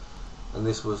 and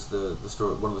this was the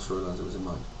story, one of the storylines that was in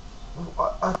mind.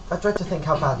 I dread to think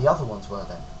how bad the other ones were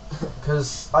then,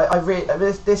 because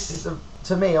this is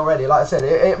to me already. Like I said,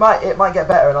 it might get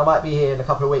better, and I might be here in a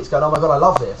couple of weeks going, oh my god, I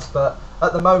love this. But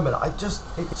at the moment, it just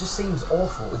seems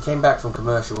awful. We came back from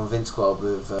commercial and Vince called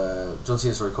with John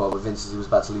Cena called with Vince as he was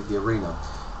about to leave the arena.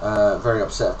 Very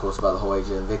upset, of course, about the whole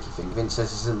AJ and Vicky thing. Vince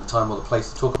says this isn't the time or the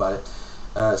place to talk about it.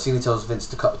 Cena tells Vince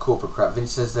to cut the corporate crap.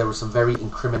 Vince says there was some very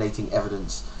incriminating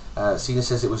evidence. Cena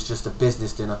says it was just a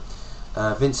business dinner.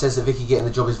 Vince says that Vicky getting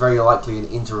the job is very likely an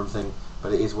interim thing,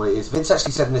 but it is what it is. Vince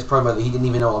actually said in this promo that he didn't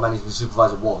even know what a management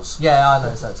supervisor was. Yeah, I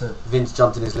noticed that too. Vince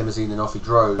jumped in his limousine and off he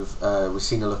drove, with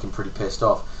Cena looking pretty pissed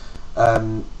off.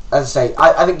 As I say,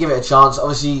 I didn't give it a chance.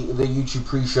 Obviously, the YouTube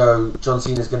pre-show, John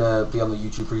Cena's going to be on the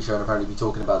YouTube pre-show and apparently be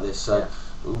talking about this, so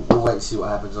we'll wait and see what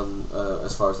happens on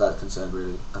as far as that's concerned,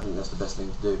 really. I think that's the best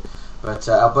thing to do. But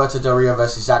Alberto Del Rio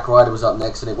versus Zack Ryder was up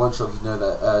next, and it won't shock you to know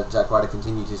that Zack Ryder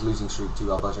continued his losing streak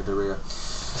to Alberto Del Rio.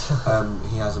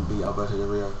 He hasn't beat Alberto Del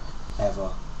Rio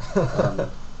ever.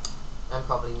 And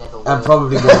probably never will.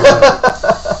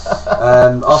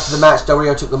 After the match, Del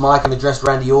Rio took the mic and addressed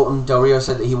Randy Orton. Del Rio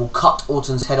said that he will cut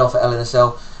Orton's head off at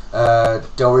LNSL.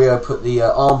 Del Rio put the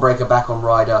arm breaker back on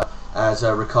Ryder as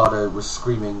Ricardo was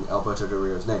screaming Alberto Del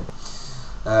Rio's name.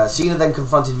 Cena then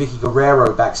confronted Vicky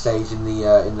Guerrero backstage in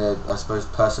the I suppose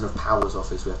person of power's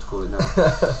office, we have to call it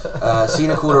now.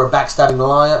 Cena called her a backstabbing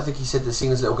liar. I think he said that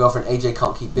Cena's little girlfriend AJ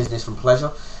can't keep business from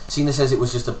pleasure. Cena says it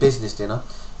was just a business dinner.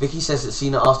 Vicky says that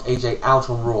Cena asked AJ out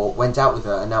on Raw, went out with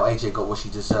her, and now AJ got what she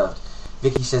deserved.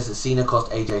 Vicky says that Cena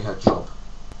cost AJ her job.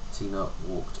 Cena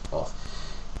walked off.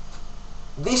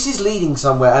 This is leading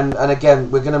somewhere, and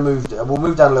again, we'll move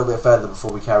down a little bit further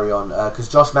before we carry on, because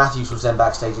Josh Matthews was then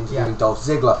backstage interviewing Dolph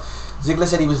Ziggler. Ziggler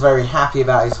said he was very happy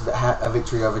about his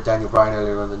victory over Daniel Bryan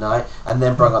earlier on the night, and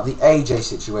then brought up the AJ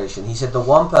situation. He said the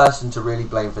one person to really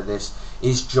blame for this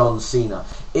is John Cena.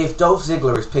 If Dolph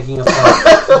Ziggler is picking a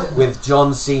fight with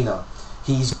John Cena,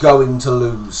 he's going to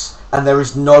lose. And there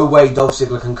is no way Dolph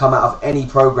Ziggler can come out of any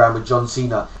program with John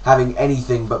Cena having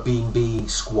anything but being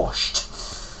squashed.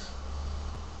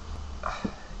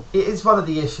 It is one of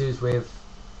the issues with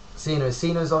Cena.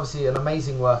 Cena's obviously an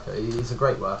amazing worker. He's a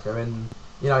great worker, and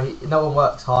no one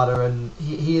works harder, and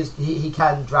he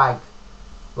can drag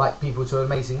like people to an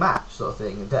amazing match sort of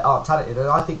thing that aren't talented. And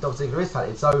I think Dolph Ziggler is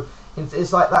talented, so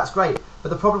it's like that's great. But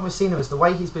the problem with Cena is the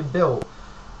way he's been built.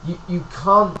 You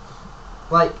can't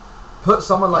like put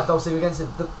someone like Dolph Ziggler against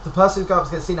him. The person who goes up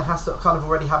against Cena has to kind of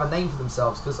already have a name for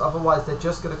themselves, because otherwise they're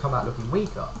just going to come out looking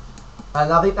weaker.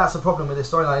 And I think that's the problem with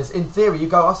this storyline. In theory, you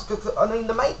go, I mean,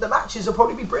 the matches will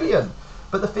probably be brilliant,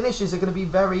 but the finishes are going to be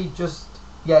very just,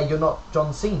 you're not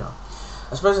John Cena.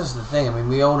 I suppose that's the thing. I mean,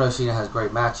 we all know Cena has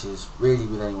great matches, really,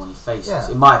 with anyone he faces.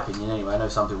 Yeah. In my opinion, anyway. I know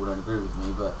some people don't agree with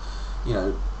me, but,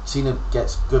 Cena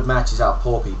gets good matches out of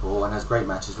poor people and has great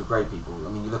matches with great people. I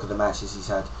mean, you look at the matches he's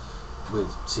had with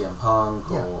CM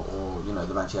Punk or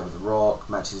the match he had with The Rock,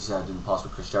 matches he's had in the past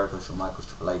with Chris Jericho, Shawn Michaels,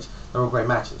 Triple H. They're all great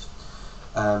matches.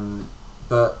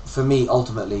 But for me,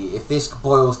 ultimately, if this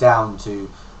boils down to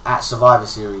at Survivor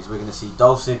Series, we're going to see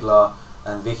Dolph Ziggler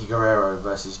and Vicky Guerrero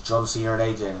versus John Cena and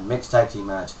AJ in a mixed tag team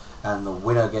match, and the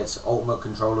winner gets ultimate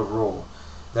control of Raw.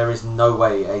 There is no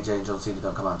way AJ and John Cena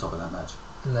don't come out on top of that match.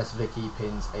 Unless Vicky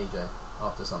pins AJ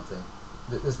after something.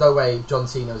 There's no way John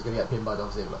Cena is going to get pinned by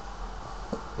Dolph Ziggler.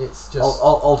 It's just...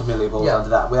 Ultimately, it boils down to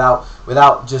that.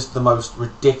 Without just the most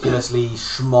ridiculously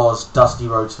schmoz Dusty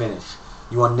Rhodes finish,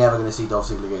 you are never going to see Dolph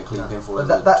Ziggler get a clean pinfall over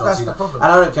John that's Cena. the problem. And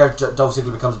I don't care if Dolph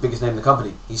Ziggler becomes the biggest name in the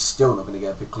company, he's still not going to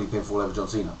get a clean pinfall over John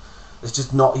Cena. It's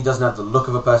just not. He doesn't have the look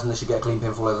of a person that should get a clean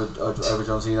pinfall over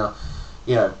John Cena.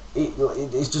 You know,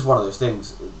 it's just one of those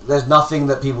things. There's nothing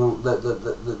that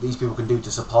these people can do to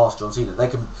surpass John Cena. They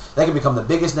can become the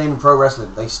biggest name in pro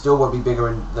wrestling. They still won't be bigger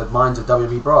in the minds of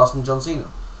WWE brass than John Cena.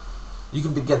 You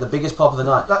can get the biggest pop of the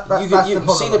night. You've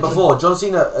seen it before. John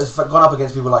Cena has gone up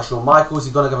against people like Shawn Michaels.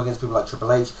 He's gone up against people like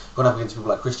Triple H. Gone up against people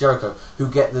like Chris Jericho, who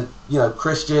get the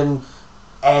Christian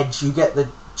Edge, who get the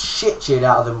shit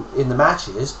out of them in the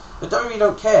matches. But WWE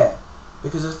don't care,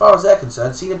 because as far as they're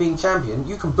concerned, Cena being champion,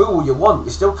 you can boo all you want.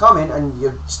 You're still coming and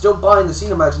you're still buying the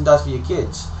Cena merchandise for your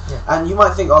kids. Yeah. And you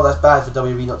might think, oh, that's bad for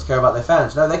WWE not to care about their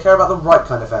fans. No, they care about the right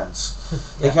kind of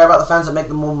fans. They care about the fans that make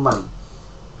them more money.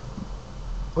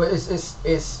 Well,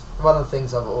 it's one of the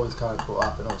things I've always kind of brought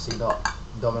up, and obviously not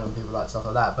dominant people like stuff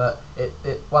like that, but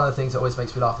it one of the things that always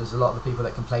makes me laugh is a lot of the people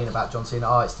that complain about John Cena.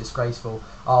 Oh, it's disgraceful.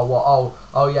 Oh,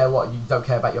 what, you don't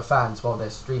care about your fans? Well, they're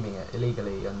streaming it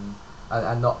illegally and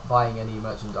not buying any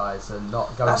merchandise and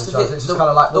not going to shows. It's just kind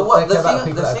of like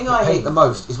the thing I hate the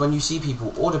most is when you see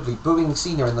people audibly booing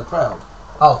Cena in the crowd.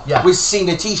 Oh yeah, with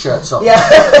Cena t-shirts on. Yeah,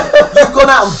 you've gone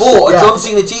out and bought a John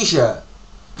Cena t-shirt.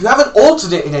 You haven't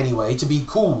altered it in any way to be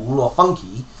cool or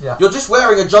funky. Yeah. You're just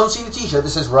wearing a John Cena t-shirt that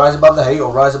says "Rise Above the Hate"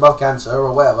 or "Rise Above Cancer"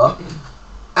 or whatever,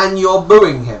 and you're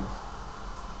booing him.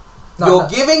 You're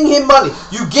giving him money.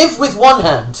 You give with one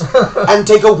hand and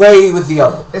take away with the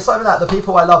other. It's like that. The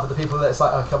people I love are the people that it's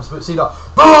like, oh, comes Cena,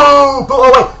 boo, boo,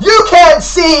 oh wait, you can't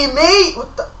see me.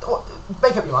 What,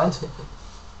 make up your mind.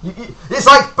 It's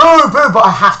like boo, boo, but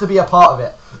I have to be a part of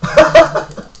it.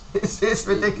 It's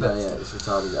ridiculous. Yeah, it's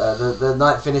retarded. The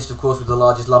night finished, of course, with the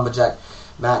largest lumberjack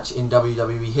match in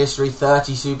WWE history.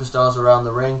 30 superstars around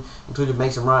the ring, including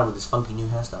Mason Ryan with his funky new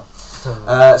hairstyle.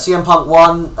 CM Punk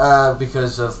won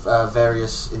because of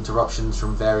various interruptions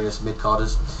from various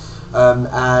mid-carders.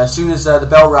 As soon as the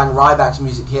bell rang, Ryback's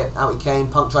music hit. Out he came.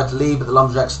 Punk tried to leave, but the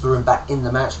lumberjacks threw him back in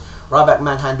the match. Ryback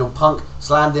manhandled Punk,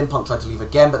 slammed him. Punk tried to leave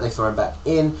again, but they throw him back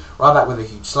in. Ryback with a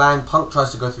huge slam. Punk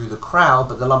tries to go through the crowd,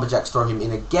 but the lumberjacks throw him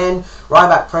in again.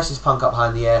 Ryback presses Punk up high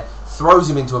in the air, throws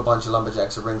him into a bunch of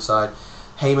lumberjacks at ringside.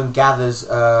 Heyman gathers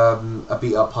a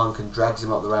beat-up Punk and drags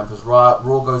him up the ramp as Raw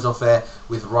goes off air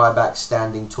with Ryback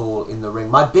standing tall in the ring.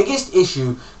 My biggest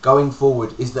issue going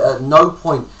forward is that at no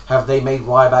point have they made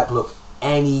Ryback look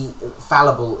any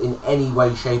fallible in any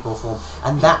way, shape or form.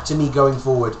 And that, to me, going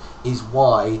forward, is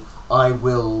why I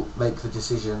will make the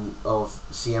decision of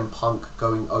CM Punk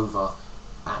going over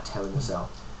at Hell in a Cell.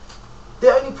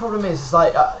 The only problem is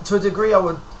like, to a degree I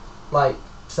would like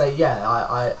say,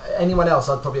 I anyone else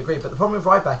I'd probably agree, but the problem with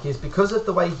Ryback is because of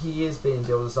the way he is being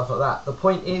billed and stuff like that, the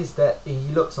point is that he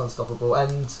looks unstoppable,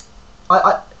 and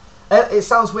it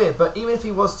sounds weird, but even if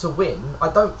he was to win, I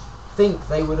don't think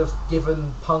they would have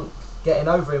given Punk getting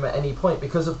over him at any point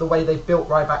because of the way they've built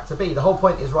Ryback to be. The whole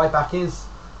point is Ryback is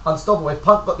unstoppable. If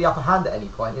Punk got the upper hand at any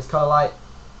point, it's kind of like,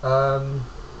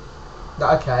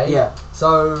 okay. Yeah.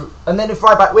 So, and then if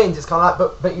Ryback wins, it's kind of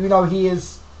like, but you know he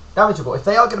is damageable. If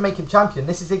they are going to make him champion,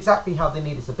 this is exactly how they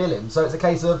needed to bill him. So it's a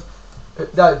case of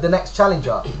the next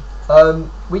challenger.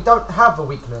 We don't have a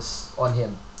weakness on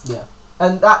him. Yeah.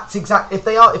 And that's exactly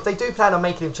if they do plan on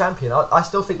making him champion, I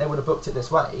still think they would have booked it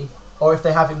this way. Or if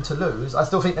they have him to lose, I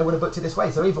still think they would have booked it this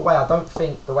way. So either way, I don't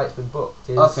think the way it's been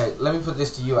booked is... Okay, let me put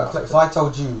this to you, Alfie. If I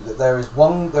told you that there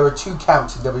are two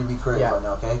camps in WWE creative right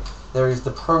now, okay? There is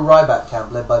the pro Ryback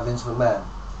camp led by Vince McMahon,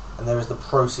 and there is the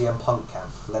pro CM Punk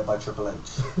camp led by Triple H.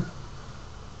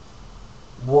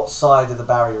 What side of the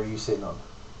barrier are you sitting on?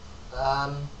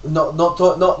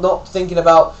 Not thinking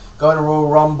about going to Royal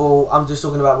Rumble. I'm just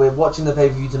talking about we're watching the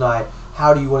pay-per-view tonight.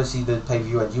 How do you want to see the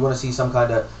pay-per-view end? Do you want to see some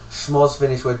kind of schmoz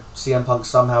finish where CM Punk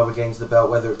somehow regains the belt,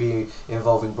 whether it be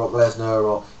involving Brock Lesnar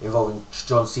or involving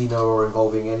John Cena or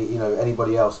involving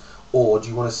anybody else? Or do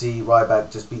you want to see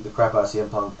Ryback just beat the crap out of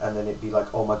CM Punk and then it'd be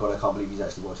like, oh my god, I can't believe he's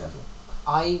actually world champion?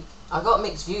 I got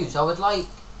mixed views. I would like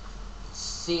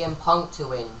CM Punk to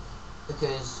win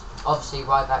because obviously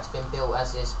Ryback's been built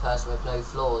as this person with no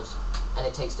flaws, and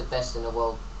it takes the best in the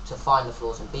world to find the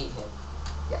flaws and beat him.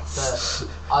 Yes.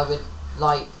 But I would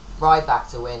like Ryback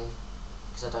to win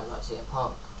because I don't like CM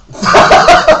Punk.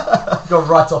 Gone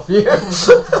right off you.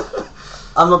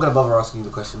 I'm not going to bother asking you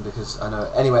the question because I know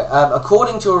it. Anyway,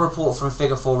 according to a report from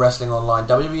Figure 4 Wrestling Online,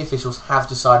 WWE officials have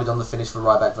decided on the finish for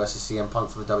Ryback versus CM Punk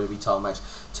for the WWE title match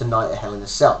tonight at Hell in a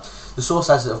Cell. The source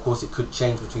says that, of course, it could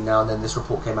change between now and then. This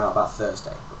report came out about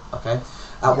Thursday. Okay.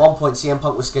 At one point, CM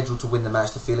Punk was scheduled to win the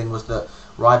match. The feeling was that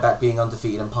Ryback being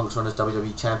undefeated and Punk's run as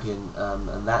WWE champion,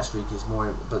 and that streak is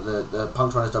more. But the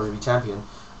Punk's run as WWE champion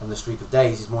and the streak of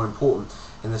days is more important,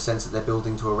 in the sense that they're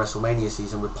building to a WrestleMania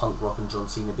season with Punk, Rock and John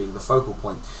Cena being the focal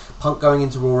point. Punk going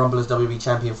into Royal Rumble as WWE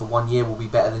Champion for 1 year will be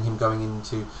better than him going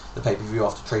into the pay-per-view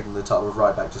after trading the title with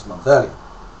Ryback just a month earlier.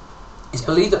 It's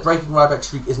believed that breaking Ryback's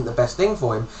streak isn't the best thing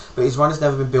for him, but his run has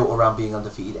never been built around being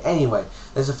undefeated anyway.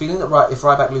 There's a feeling that if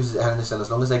Ryback loses at Hell in a Cell,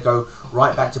 as long as they go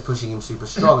right back to pushing him super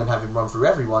strong and have him run through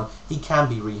everyone, he can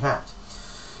be rehabbed.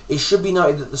 It should be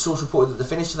noted that the source reported that the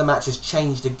finish to the match has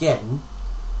changed again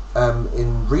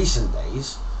in recent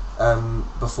days,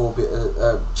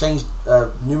 changed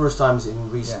numerous times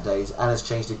in recent days, and has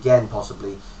changed again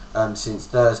possibly since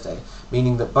Thursday,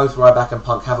 meaning that both Ryback and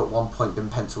Punk have at one point been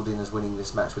penciled in as winning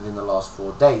this match within the last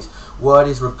 4 days. Word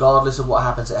is, regardless of what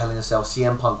happens at Hell in a Cell,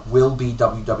 CM Punk will be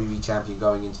WWE Champion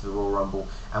going into the Royal Rumble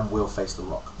and will face The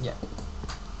Rock. Yeah.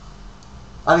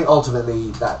 I think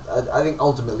ultimately that,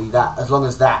 as long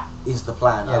as that is the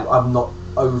plan, I'm not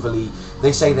overly.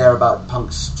 They say there about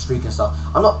Punk's streak and stuff.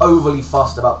 I'm not overly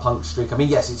fussed about Punk's streak. I mean,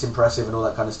 yes, it's impressive and all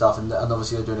that kind of stuff, and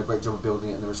obviously they're doing a great job of building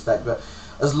it in the respect. But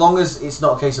as long as it's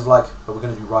not a case of but we're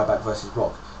going to do Ryback versus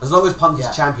Rock. As long as Punk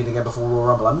is champion again before Royal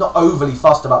Rumble, I'm not overly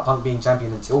fussed about Punk being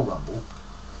champion until Rumble.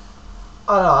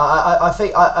 I don't know. I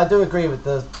think I do agree with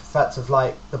the fact of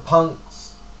the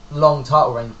Punk's long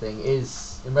title reign thing is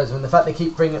impressive, and the fact they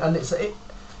keep bringing, and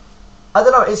I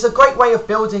don't know, it's a great way of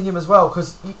building him as well,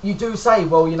 because you do say,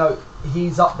 well,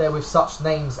 he's up there with such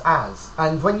names as,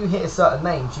 and when you hear certain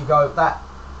names, you go,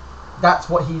 that's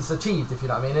what he's achieved, if you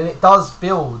know what I mean, and it does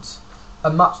build a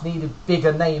much needed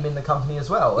bigger name in the company as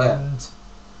well, and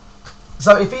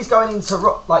so if he's going into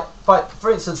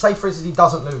for instance, he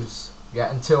doesn't lose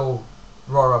until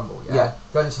Royal Rumble,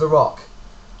 going into The Rock,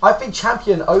 I've been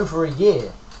champion over a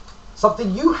year.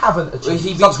 Something you haven't achieved. If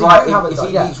he beats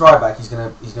Ryback,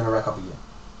 he's gonna rack up a year.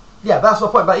 Yeah, but that's my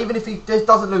point. But even if he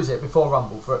doesn't lose it before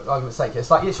Rumble, for argument's sake,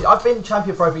 it's like literally, I've been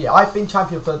champion for over a year. I've been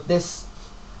champion for this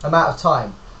amount of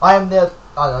time. I am the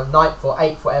 9th or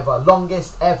 8th, whatever,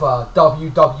 longest ever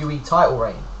WWE title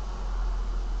reign.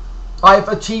 I've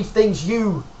achieved things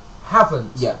you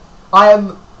haven't. Yeah. I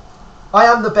am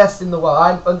the best in the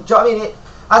world. Do you know what I mean?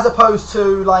 As opposed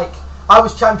to I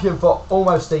was champion for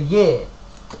almost a year.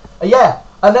 Yeah,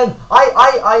 and then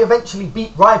I eventually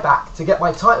beat Ryback to get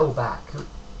my title back.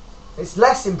 It's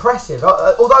less impressive,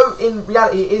 although in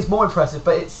reality it is more impressive.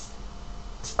 But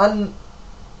and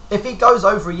if he goes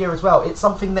over a year as well, it's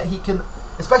something that he can,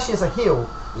 especially as a heel,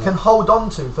 can hold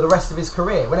on to for the rest of his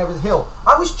career. Whenever he's a heel,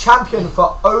 I was champion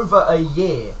for over a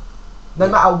year. No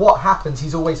matter what happens,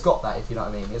 he's always got that. If you know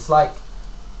what I mean, it's like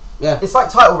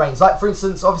title reigns. For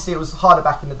instance, obviously it was harder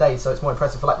back in the day, so it's more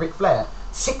impressive for Ric Flair.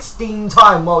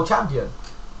 16-time world champion.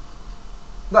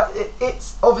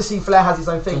 It's obviously Flair has his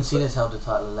own thing. John Cena's held the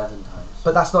title 11 times.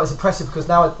 But that's not as impressive because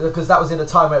that was in a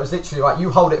time where it was literally you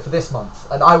hold it for this month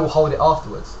and I will hold it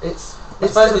afterwards. I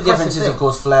suppose the difference is, of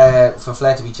course, for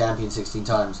Flair to be champion 16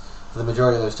 times. For the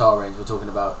majority of those title reigns, we're talking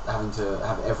about having to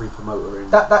have every promoter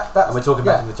in. And we're talking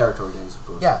back in the territory days, of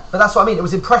course. Yeah, but that's what I mean. It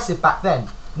was impressive back then.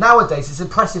 Nowadays, it's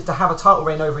impressive to have a title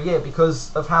reign over a year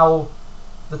because of how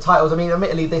the titles, I mean,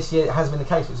 admittedly this year it has been the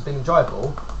case, which has been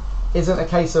enjoyable, isn't a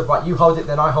case of you hold it,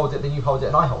 then I hold it, then you hold it,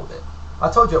 and I hold it.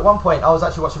 I told you at one point I was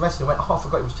actually watching wrestling and went, I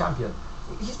forgot he was champion.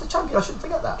 He's the champion, I shouldn't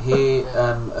forget that. Here,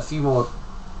 a few more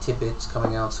tidbits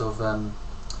coming out of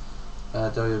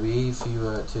WWE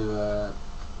to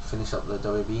finish up the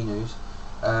WWE news.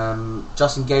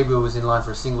 Justin Gabriel was in line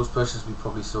for a singles push, as we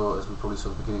probably saw at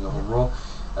the beginning of Raw.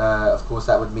 Of course,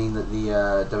 that would mean that the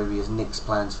WWE has nixed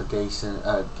plans for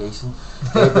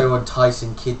Gabriel and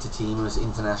Tyson Kidd to team as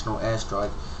international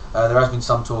airstrike. There has been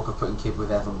some talk of putting Kidd with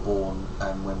Evan Bourne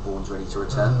when Bourne's ready to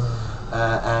return.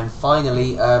 And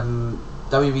finally,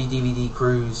 WWE DVD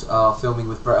crews are filming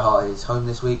with Bret Hart at his home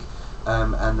this week,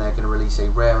 and they're going to release a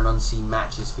rare and unseen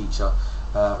matches feature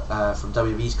from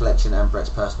WWE's collection and Bret's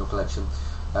personal collection.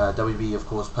 WWE, of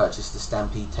course, purchased the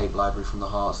Stampede tape library from the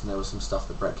Hearts, and there was some stuff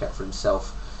that Bret kept for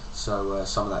himself. So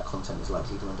some of that content is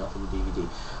likely to end up on the DVD.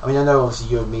 I mean, I know obviously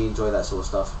you and me enjoy that sort of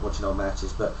stuff, watching old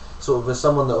matches, but sort of as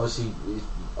someone that obviously is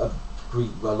a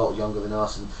lot younger than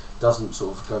us and doesn't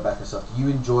sort of go back and stuff, do you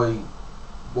enjoy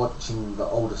watching the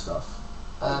older stuff?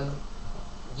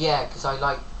 Yeah, because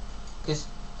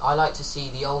I like to see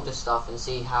the older stuff and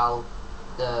see how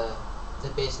the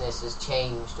business has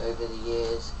changed over the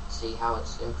years, see how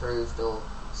it's improved, or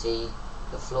see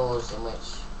the flaws in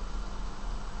which.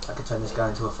 I could turn this guy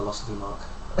into a philosophy mark.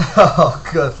 Oh,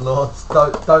 good lord!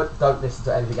 Don't listen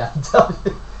to anything I can tell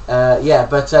you.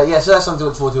 So that's something to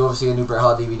look forward to. Obviously, a new Bret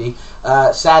Hart DVD.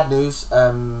 Sad news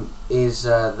is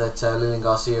that Lillian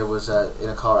Garcia was in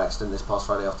a car accident this past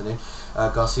Friday afternoon.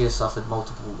 Garcia suffered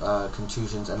multiple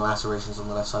contusions and lacerations on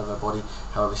the left side of her body.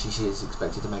 However, she is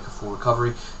expected to make a full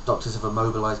recovery. Doctors have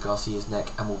immobilised Garcia's neck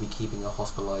and will be keeping her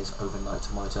hospitalised overnight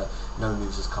to monitor. No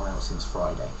news has come out since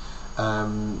Friday.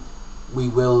 We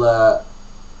will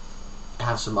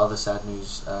have some other sad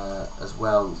news as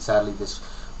well. Sadly, this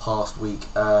past week,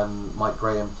 Mike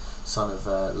Graham, son of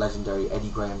legendary Eddie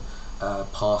Graham,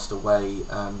 passed away.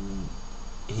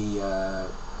 He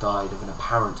died of an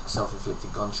apparent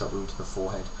self-inflicted gunshot wound to the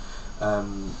forehead.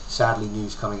 Sadly,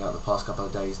 news coming out the past couple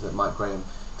of days that Mike Graham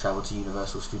travelled to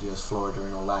Universal Studios Florida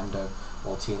in Orlando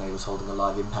while TNA was holding a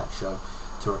live Impact show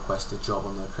to request a job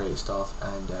on the creative staff,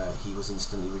 and he was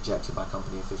instantly rejected by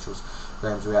company officials.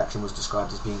 Graham's reaction was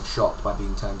described as being shocked by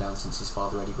being turned down, since his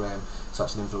father Eddie Graham,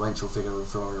 such an influential figure in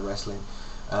Florida wrestling,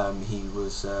 he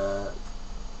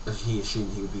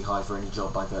assumed he would be hired for any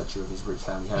job by virtue of his rich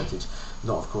family heritage.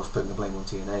 Not, of course, putting the blame on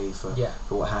TNA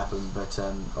for what happened, but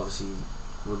obviously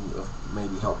wouldn't have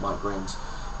maybe helped Mike Graham's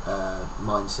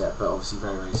mindset. But obviously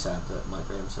very, very sad that Mike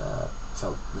Graham's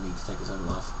felt the need to take his own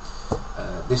life.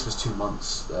 This was 2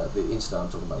 months, the incident I'm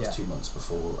talking about was 2 months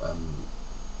before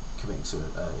committing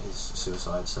his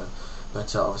suicide. So,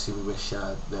 but obviously we wish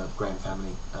the Graham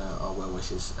family our well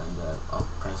wishes, and our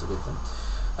prayers are with them.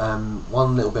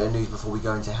 One little bit of news before we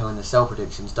go into Hell in a Cell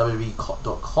predictions.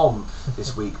 WWE.com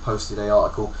this week posted an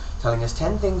article telling us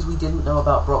 10 things we didn't know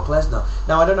about Brock Lesnar.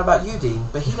 Now, I don't know about you, Dean,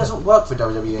 but he doesn't work for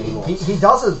WWE anymore. He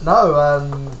doesn't,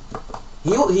 no.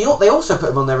 They also put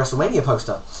him on their WrestleMania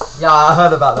poster. Yeah, I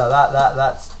heard about that.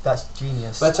 That's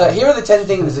genius. But here are the 10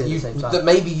 things that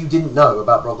maybe you didn't know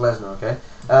about Brock Lesnar, okay?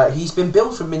 He's been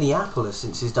billed from Minneapolis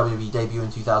since his WWE debut in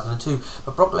 2002,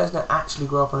 but Brock Lesnar actually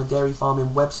grew up on a dairy farm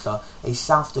in Webster, a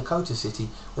South Dakota city,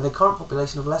 with a current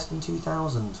population of less than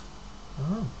 2,000.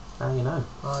 Mm. Now you know.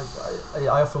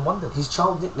 I often wondered. His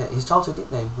childhood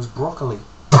nickname was Broccoli.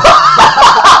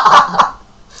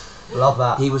 Love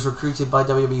that. He was recruited by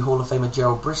WWE Hall of Famer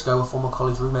Gerald Briscoe, a former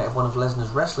college roommate of one of Lesnar's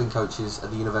wrestling coaches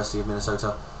at the University of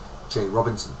Minnesota, Jay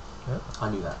Robinson. Yeah. I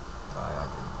knew that. I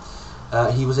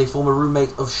didn't. He was a former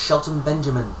roommate of Shelton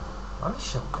Benjamin. I miss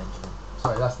Shelton Benjamin.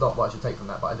 Sorry, that's not what I should take from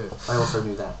that, but I do. I also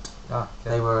knew that. Ah,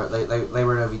 okay. They were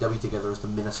in OVW together as the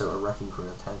Minnesota Wrecking Crew,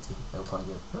 a tag team. They were quite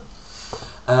good.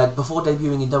 Before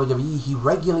debuting in WWE, he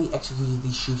regularly executed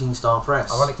the shooting star press.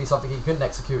 Ironically, something he couldn't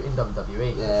execute in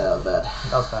WWE. Yeah, that was bad.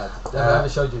 That was bad. I never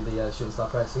showed you the shooting star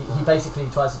press. He basically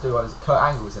tries to do what Kurt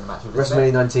Angle was in the match with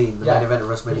WrestleMania 19, the main event of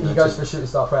WrestleMania 19. He goes for a shooting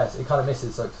star press. It kind of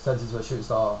misses, so it turns into a shooting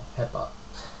star headbutt.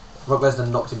 Brock Lesnar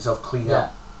knocked himself clean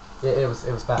out. It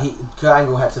was bad. Kurt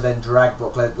Angle had to then drag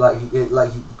Brock Lesnar,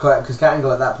 because Kurt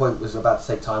Angle at that point was about to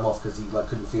take time off because he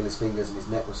couldn't feel his fingers and his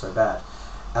neck was so bad.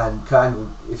 And Kurt Angle,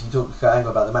 if you talk to Kurt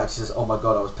Angle about the match, he says, "Oh my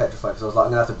god, I was petrified because I was like,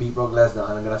 I'm gonna have to beat Brock Lesnar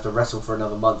and I'm gonna have to wrestle for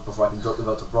another month before I can drop the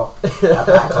belt to Brock at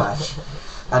Backlash."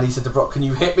 And he said to Brock, "Can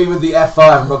you hit me with the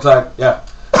F5?" And Brock's like, "Yeah."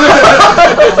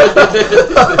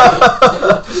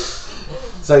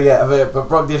 So yeah, but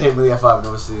Brock did hit him with the F5, and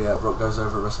obviously Brock goes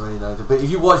over at WrestleMania 19. But if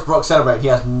you watch Brock celebrate, he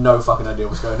has no fucking idea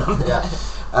what's going on. Yeah.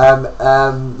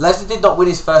 Lesnar did not win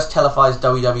his first televised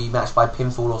WWE match by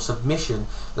pinfall or submission.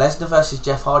 Lesnar versus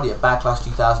Jeff Hardy at Backlash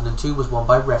 2002 was won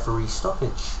by referee stoppage.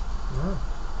 Yeah.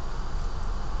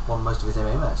 Won most of his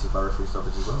MMA matches by referee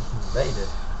stoppage as well. Bet he did.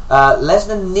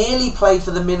 Lesnar nearly played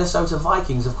for the Minnesota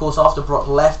Vikings. Of course, after Brock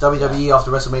left WWE after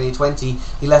WrestleMania 20,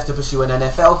 he left to pursue an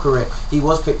NFL career. He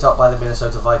was picked up by the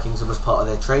Minnesota Vikings and was part of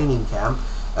their training camp.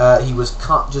 He was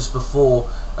cut just before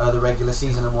the regular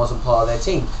season and wasn't part of their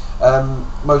team.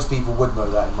 Most people would know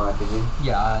that, in my opinion.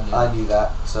 Yeah, I knew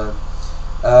that. So,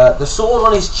 the sword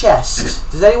on his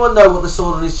chest. Does anyone know what the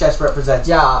sword on his chest represents?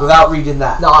 Yeah. Without reading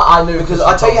that. No, I knew. Because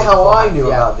I'll tell you how I knew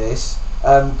about this.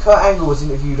 Kurt Angle was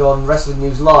interviewed on Wrestling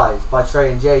News Live by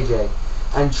Trey and JJ,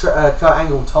 and Kurt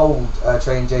Angle told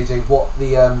Trey and JJ what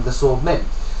the sword meant.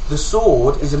 The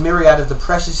sword is a myriad of the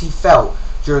pressures he felt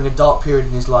during a dark period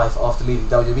in his life after leaving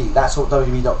WWE. That's what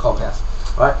WWE.com has.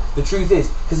 Right? The truth is,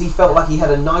 because he felt like he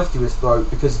had a knife to his throat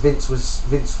because Vince was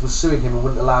suing him and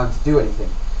wouldn't allow him to do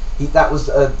anything. That was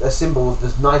a symbol of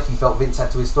the knife he felt Vince had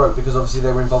to his throat, because obviously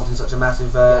they were involved in such a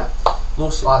massive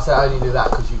lawsuit. Well, I only knew that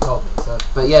because you told me. So.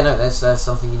 But yeah, no, there's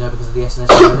something you know because of the SNS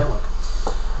Radio Network.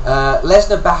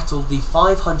 Lesnar battled the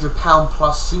 500-pound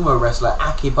plus sumo wrestler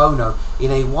Akebono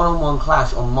in a one-on-one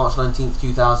clash on March 19th,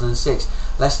 2006,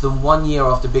 less than 1 year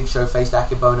after Big Show faced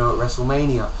Akebono at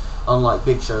WrestleMania. Unlike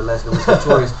Big Show, Lesnar was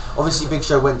victorious. Obviously, Big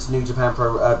Show went to New Japan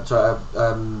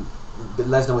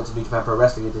Lesnar went to New Japan Pro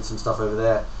Wrestling and did some stuff over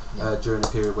there during a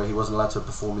period where he wasn't allowed to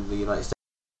perform in the United States.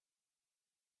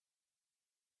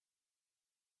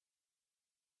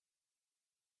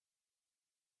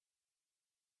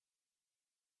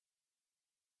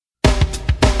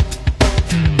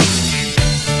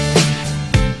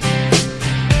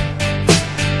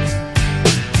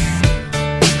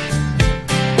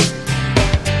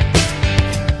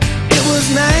 It was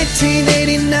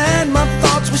 1989, my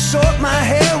thoughts were short, my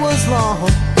hair was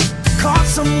long, caught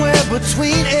somewhere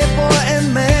between a boy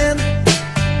and man.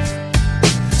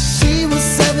 She was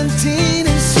 17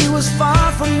 and she was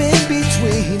far from in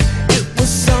between. It was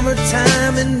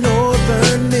summertime in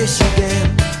northern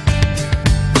Michigan.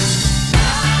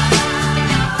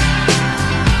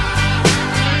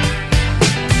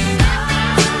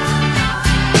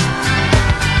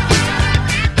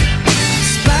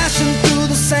 Splashing through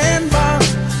the sandbar,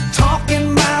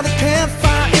 talking by the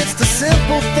campfire. It's the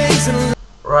simple things in life.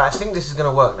 Right, I think this is going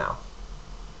to work now.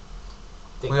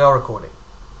 We are recording.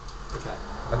 Okay.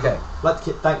 Okay. I'd like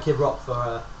to thank Kid Rock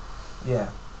for Yeah.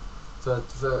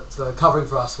 for covering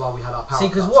for us while we had our power. See,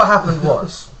 because cut. what happened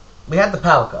was, we had the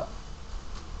power cut,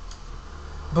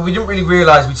 but we didn't really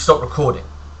realise we'd stopped recording.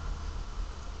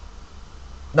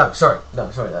 No, sorry,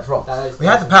 that's wrong. We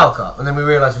had the power cut, and then we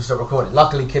realised we stopped recording.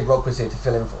 Luckily, Kid Rock was here to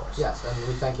fill in for us. Yes, and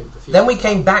we thank him profusely. Then we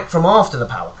came back from after the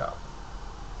power cut,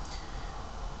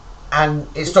 and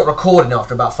it stopped recording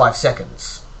after about 5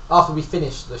 seconds. After we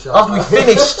finished the show. After we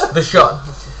finished the show.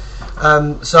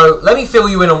 So let me fill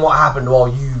you in on what happened while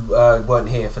you weren't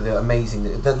here for the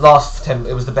amazing. The last 10.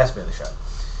 It was the best bit of the show.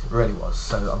 It really was.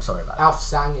 So I'm sorry about that. Alf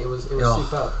sang. It was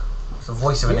superb. It's the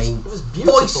voice of an angel. It was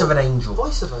beautiful. Voice of an angel.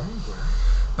 Voice of an angel.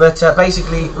 But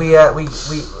basically, we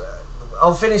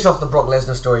I'll finish off the Brock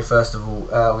Lesnar story first of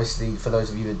all. Obviously, for those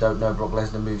of you that don't know, Brock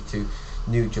Lesnar moved to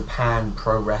New Japan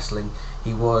Pro Wrestling.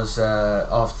 He was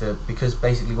because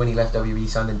basically when he left WWE, he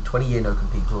signed a 20-year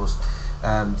no-compete clause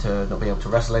to not be able to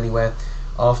wrestle anywhere.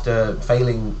 After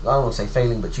failing, I don't want to say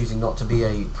failing, but choosing not to be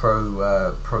a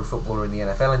pro footballer in the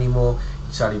NFL anymore, he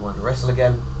decided he wanted to wrestle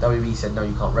again. WWE said, no,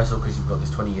 you can't wrestle because you've got this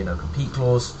 20-year no-compete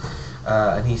clause.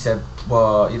 And he said,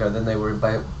 well, then they were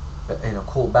in a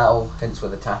court battle, hence where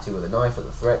the tattoo with the knife and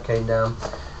the threat came down.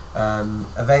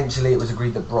 Eventually it was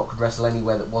agreed that Brock could wrestle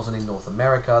anywhere that wasn't in North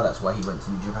America. That's why he went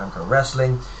to New Japan Pro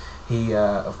Wrestling. He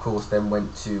of course then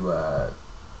went to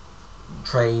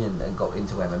train and got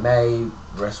into MMA,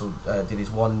 wrestled, did his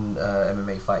one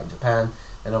MMA fight in Japan,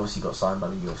 and obviously got signed by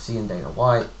the UFC and Dana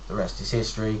White. The rest is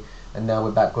history, and now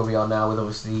we're back where we are now with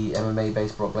obviously MMA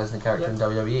based Brock Lesnar character in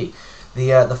WWE.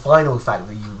 The final fact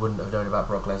that you wouldn't have known about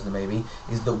Brock Lesnar maybe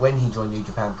is that when he joined New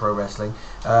Japan Pro Wrestling,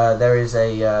 there is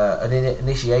an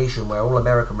initiation where all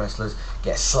American wrestlers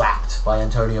get slapped by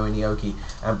Antonio Inoki,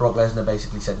 and Brock Lesnar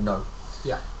basically said no.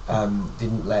 Yeah.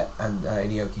 Didn't let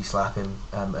Inoki slap him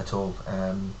at all,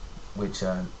 which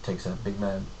takes a big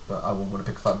man. But I wouldn't want to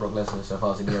pick a fight Brock Lesnar so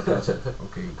far as Inoki. I said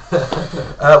okay.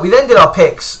 We then did our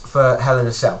picks for Hell in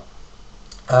a Cell,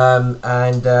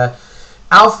 and.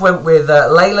 Alf went with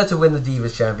Layla to win the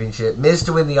Divas Championship, Miz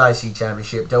to win the IC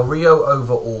Championship, Del Rio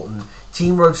over Orton,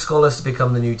 Team Road Scholars to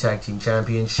become the new Tag Team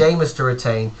Champion, Sheamus to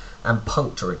retain, and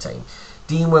Punk to retain.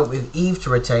 Dean went with Eve to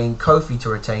retain, Kofi to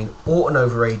retain, Orton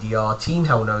over ADR, Team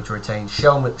Hell No to retain,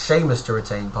 Sheamus to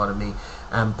retain,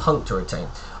 and Punk to retain.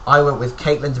 I went with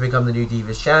Caitlyn to become the new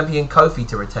Divas Champion, Kofi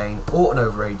to retain, Orton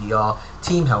over ADR,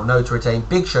 Team Hell No to retain,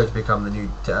 Big Show to become the new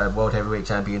World Heavyweight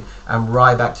Champion, and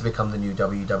Ryback to become the new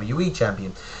WWE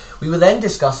Champion. We were then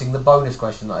discussing the bonus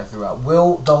question that I threw out.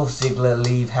 Will Dolph Ziggler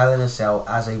leave Hell in a Cell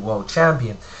as a World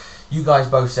Champion? You guys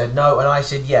both said no, and I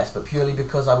said yes, but purely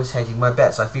because I was hedging my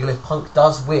bets. I feel if Punk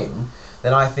does win,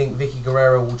 then I think Vicky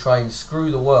Guerrero will try and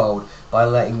screw the world by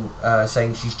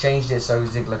saying she's changed it so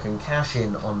Ziggler can cash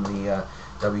in on the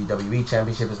WWE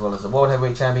Championship as well as the World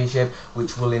Heavyweight Championship,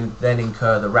 which will then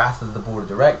incur the wrath of the board of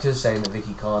directors, saying that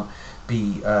Vicky can't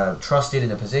be trusted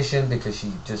in a position because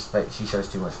she shows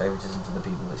too much favoritism to the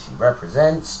people that she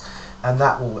represents, and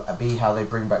that will be how they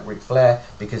bring back Ric Flair,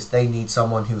 because they need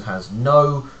someone who has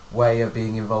no way of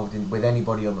being involved with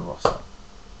anybody on the roster.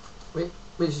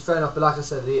 Which is fair enough, but like I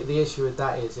said, the issue with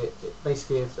that is it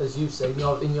basically, if, as you say, in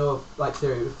your like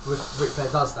theory, if Ric Flair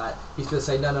does that, he's going to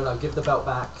say no, give the belt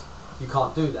back. You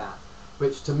can't do that,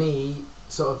 which to me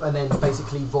sort of, and then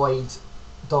basically void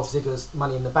Dolph Ziggler's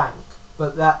Money in the Bank.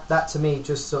 But that to me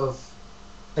just sort of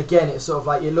again, it's sort of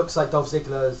like it looks like Dolph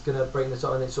Ziggler is going to bring the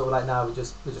top, and it's sort of like now we're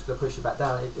just going to push you back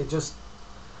down. It just,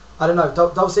 I don't know.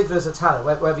 Dolph Ziggler is a talent.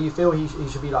 Whether you feel he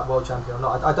should be like world champion or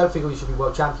not, I don't think he should be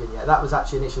world champion yet. That was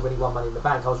actually an issue when he won Money in the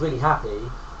Bank. I was really happy,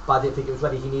 but I didn't think it was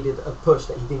ready. He needed a push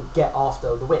that he didn't get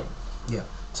after the win. Yeah.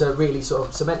 To really sort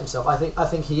of cement himself. I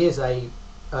think he is a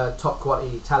top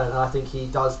quality talent, and I think he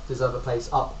does deserve a place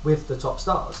up with the top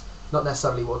stars. Not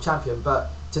necessarily world champion, but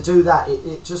to do that,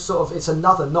 it just sort of, it's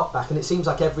another knockback, and it seems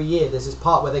like every year there's this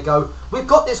part where they go, we've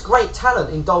got this great talent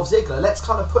in Dolph Ziggler, let's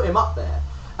kind of put him up there.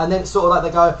 And then it's sort of like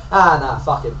they go, nah,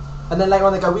 fuck him. And then later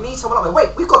on they go, we need someone up there.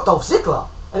 Wait, we've got Dolph Ziggler.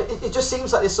 And it just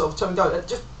seems like this sort of turn and go.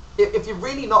 Just if you're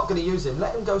really not going to use him,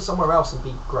 let him go somewhere else and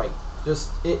be great.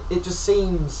 It just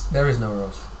seems... There is nowhere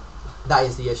else. That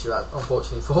is the issue,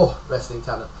 unfortunately, for wrestling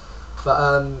talent.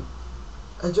 But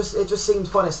it just seems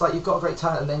pointless. Like, you've got a great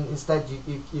talent, and then instead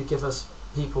you give us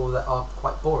people that are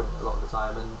quite boring a lot of the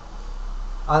time. And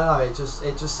I don't know.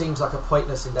 It just seems like a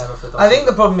pointless endeavour for. I think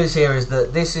the problem is here is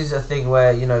that this is a thing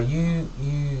where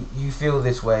you feel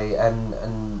this way,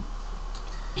 and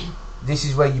this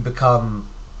is where you become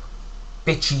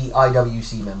bitchy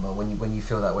IWC member when you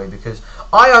feel that way, because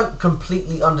I don't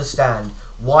completely understand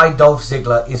why Dolph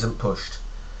Ziggler isn't pushed.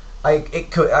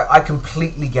 I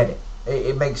completely get it.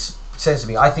 It makes sense to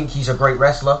me. I think he's a great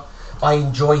wrestler. I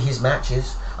enjoy his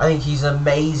matches. I think he's an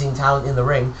amazing talent in the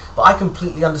ring. But I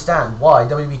completely understand why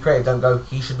WWE Creative don't go,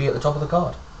 he should be at the top of the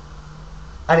card.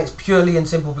 And it's purely and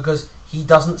simple because he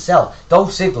doesn't sell. Dolph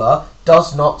Ziggler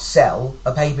does not sell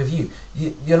a pay-per-view.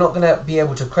 You're not going to be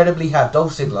able to credibly have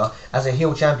Dolph Ziggler as a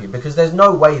heel champion because there's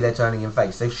no way they're turning him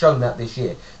face. They've shown that this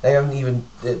year. They haven't even.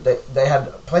 They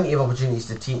had plenty of opportunities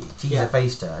to tease a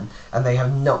face turn, and they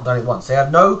have not done it once. They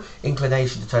have no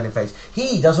inclination to turn him face.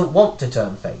 He doesn't want to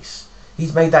turn face.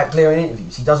 He's made that clear in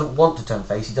interviews. He doesn't want to turn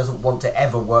face. He doesn't want to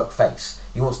ever work face.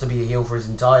 He wants to be a heel for his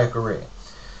entire career.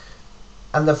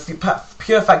 And the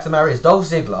pure fact of the matter is, Dolph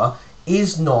Ziggler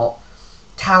is not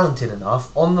talented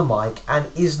enough on the mic and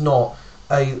does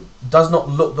not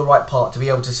look the right part to be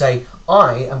able to say,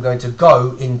 I am going to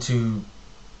go into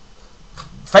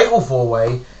Fatal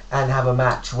 4-Way and have a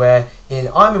match where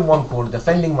I'm in one corner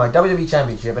defending my WWE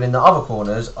Championship, and in the other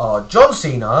corners are John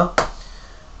Cena,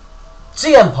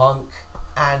 CM Punk,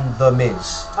 and The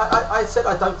Miz. I said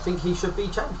I don't think he should be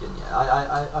champion yet.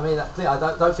 I made that clear. I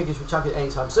don't think he should be champion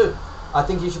anytime soon. I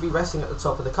think he should be wrestling at the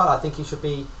top of the card. I think he should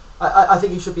be. I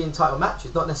think he should be in title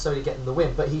matches, not necessarily getting the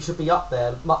win, but he should be up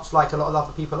there, much like a lot of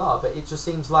other people are. But it just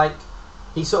seems like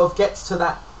he sort of gets to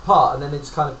that part and then they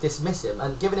just kind of dismiss him.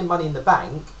 And giving him Money in the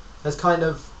Bank has kind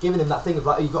of given him that thing of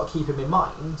like, oh, you've got to keep him in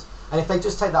mind. And if they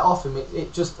just take that off him,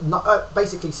 it just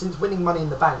basically, since winning Money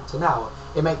in the Bank to now,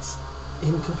 it makes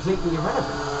him completely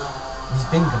irrelevant. He's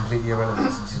been completely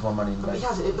irrelevant since he's won Money in the Bank. He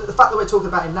hasn't. But the fact that we're talking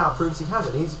about him now proves he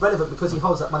hasn't. He's relevant because he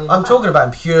holds that Money in the Bank. I'm talking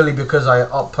about him purely because I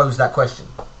posed that question.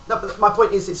 No, but my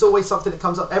point is, it's always something that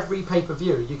comes up every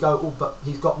pay-per-view. You go, oh, but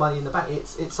he's got Money in the Bank.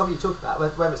 It's something you talk about.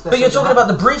 Whether it's but you're talking about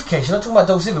the briefcase. You're not talking about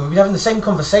Dolph Ziggler. We've been having the same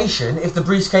conversation. If the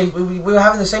briefcase, we were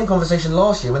having the same conversation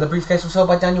last year when the briefcase was held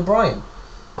by Daniel Bryan.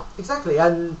 Exactly,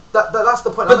 and that's the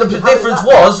point. But the difference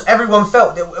was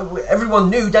everyone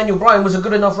knew Daniel Bryan was a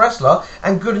good enough wrestler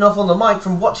and good enough on the mic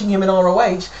from watching him in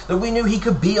ROH that we knew he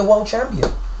could be a world champion.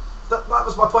 That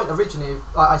was my point originally.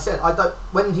 I said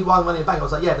when he won Money in the Bank, I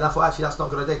was like, yeah, but I thought actually that's not a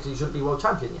good idea because he shouldn't be world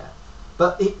champion yet.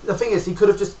 But the thing is, he could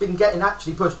have just been getting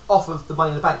actually pushed off of the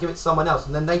Money in the Bank, give it to someone else,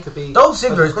 and then they could be. Dolph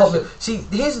Ziggler is popular. See,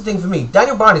 here's the thing for me: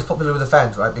 Daniel Bryan is popular with the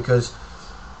fans, right? Because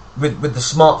with the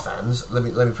smart fans, let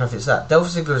me preface that Dolph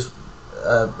Ziggler is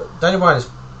Daniel Bryan is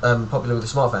popular with the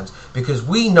smart fans because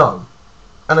we know,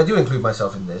 and I do include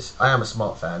myself in this. I am a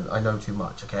smart fan. I know too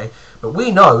much, okay? But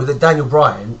we know that Daniel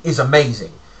Bryan is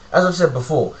amazing. As I've said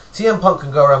before, CM Punk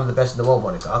can go around with the best in the world,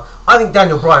 Monica. I think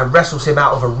Daniel Bryan wrestles him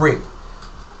out of a ring.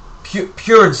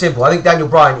 Pure and simple. I think Daniel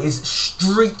Bryan is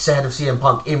streets ahead of CM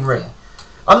Punk in ring.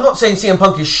 I'm not saying CM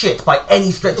Punk is shit by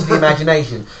any stretch of the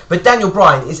imagination, but Daniel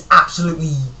Bryan is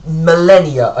absolutely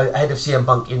millennia ahead of CM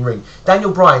Punk in ring.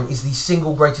 Daniel Bryan is the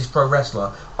single greatest pro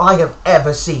wrestler I have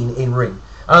ever seen in ring.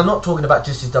 And I'm not talking about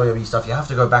just his WWE stuff. You have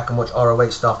to go back and watch ROH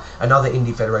stuff and other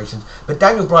indie federations. But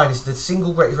Daniel Bryan is the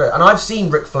single greatest. And I've seen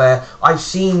Ric Flair. I've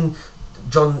seen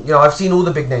I've seen all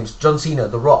the big names: John Cena,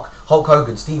 The Rock, Hulk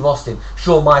Hogan, Steve Austin,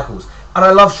 Shawn Michaels. And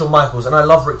I love Shawn Michaels, and I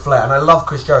love Ric Flair, and I love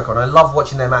Chris Jericho, and I love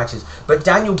watching their matches. But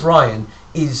Daniel Bryan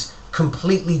is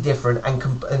completely different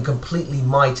and completely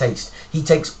my taste. He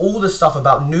takes all the stuff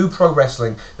about new pro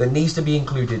wrestling that needs to be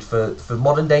included for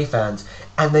modern day fans,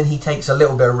 and then he takes a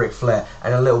little bit of Ric Flair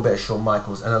and a little bit of Shawn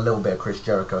Michaels and a little bit of Chris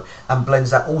Jericho and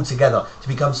blends that all together to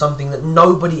become something that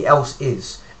nobody else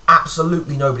is.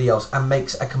 absolutely nobody else and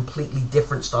makes a completely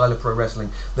different style of pro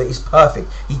wrestling that is perfect.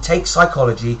 He takes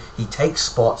psychology, he takes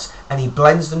spots, and he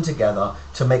blends them together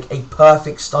to make a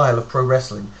perfect style of pro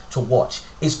wrestling to watch.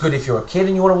 It's good if you're a kid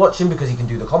and you want to watch him because he can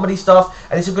do the comedy stuff,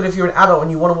 and it's good if you're an adult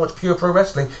and you want to watch pure pro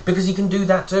wrestling because he can do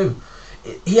that too.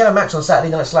 He had a match on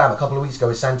Saturday Night Slam a couple of weeks ago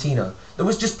with Santino that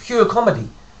was just pure comedy.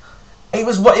 It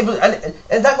was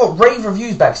and that got rave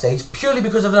reviews backstage purely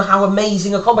because of how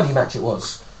amazing a comedy match it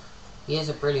was. He is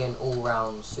a brilliant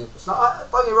all-round superstar. No,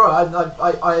 don't get me wrong.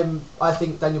 I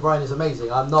think Daniel Bryan is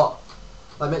amazing. I'm not.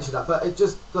 I mentioned that, but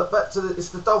it's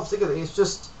the Dolph Ziggler thing. It's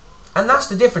just. And that's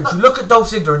the difference. You look at Dolph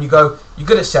Ziggler and you go, you're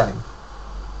good at selling.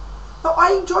 No,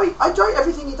 I enjoy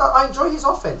everything he does. I enjoy his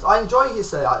offense. I enjoy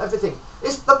his everything.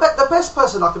 It's the best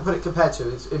person I can put it compared to,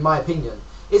 is, in my opinion,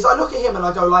 is I look at him and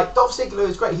I go like, Dolph Ziggler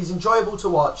is great. He's enjoyable to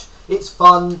watch. It's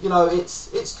fun. You know,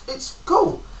 it's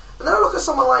cool. And then I look at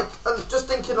someone like, and just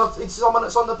thinking of it's someone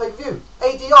that's on the pay-per-view,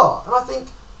 ADR, and I think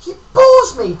he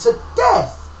bores me to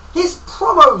death. His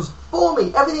promos bore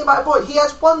me. Everything about him, he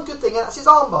has one good thing, and that's his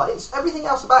armbar. It's everything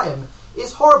else about him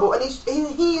is horrible, and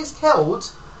he is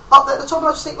held up there at the top. And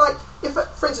I just think, like, if,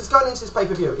 for instance, going into this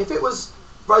pay-per-view, if it was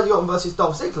Randy Orton versus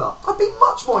Dolph Ziggler, I'd be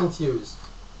much more enthused.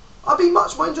 I'd be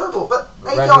much more enjoyable. But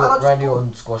Randy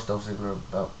Orton squashed Dolph Ziggler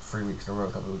about 3 weeks in a row,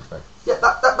 a couple of weeks back. Yeah,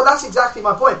 but that's exactly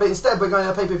my point. But instead, we're going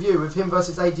to a pay-per-view with him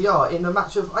versus ADR in a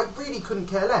match of I really couldn't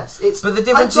care less. But the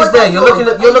difference is there. You're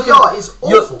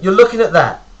looking at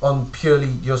that on purely.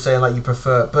 You're saying like you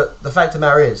prefer, but the fact of the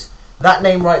matter is that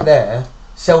name right there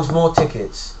sells more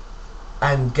tickets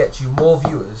and gets you more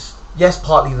viewers. Yes,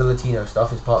 partly the Latino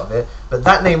stuff is part of it, but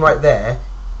that name right there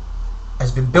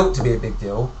has been built to be a big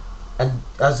deal. And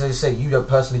as I say, you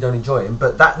personally don't enjoy him,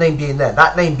 but that name being there,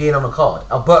 that name being on a card,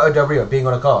 Alberto Del Rio being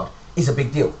on a card, is a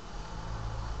big deal.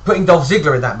 Putting Dolph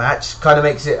Ziggler in that match kind of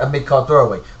makes it a mid-card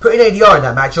throwaway. Putting ADR in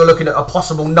that match, you're looking at a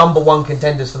possible number one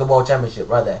contenders for the World Championship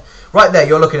right there. Right there,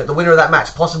 you're looking at the winner of that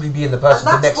match possibly being the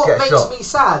person to next get a shot. That's what makes me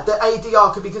sad, that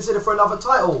ADR could be considered for another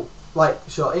title shot. Like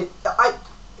I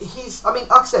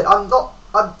said,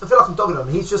 I feel like I'm dogging him.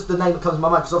 He's just the name that comes to my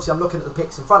mind because obviously I'm looking at the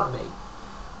pics in front of me.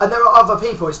 And there are other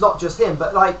people, it's not just him,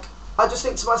 but like, I just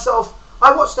think to myself,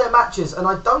 I watch their matches and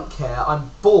I don't care, I'm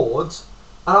bored,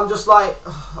 and I'm just like,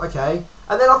 okay.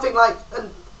 And then I think like, and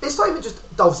it's not even just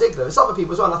Dolph Ziggler, it's other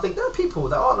people as well, and I think there are people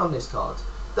that aren't on this card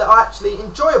that are actually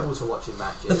enjoyable to watch in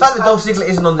matches. The fact that Dolph Ziggler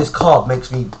isn't on this card makes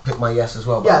me pick my yes as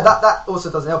well. Yeah, that also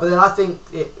doesn't help, but then I think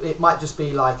it might just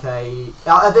be like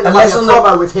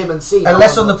promo with him and Cena.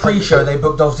 Unless on the pre-show they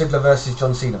booked Dolph Ziggler versus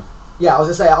John Cena. Yeah, I was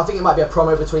going to say, I think it might be a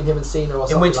promo between him and Cena or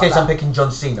something. In which case I'm picking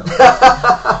John Cena.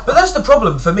 But that's the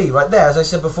problem for me right there, as I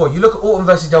said before. You look at Orton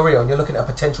versus Del Rio and you're looking at a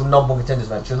potential number one contenders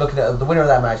match. You're looking at the winner of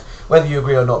that match, whether you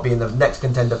agree or not, being the next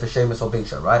contender for Sheamus or Big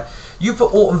Show, right? You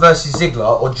put Orton versus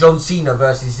Ziggler or John Cena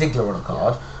versus Ziggler on a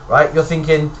card, right? You're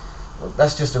thinking, well,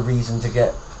 that's just a reason to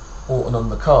get Orton on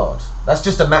the card. That's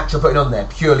just a match you're putting on there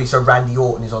purely so Randy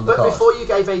Orton is on the card. But before you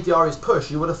gave ADR his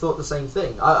push, you would have thought the same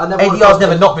thing. ADR's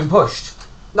never not been pushed.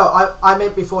 No, I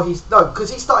meant before because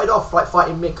he started off like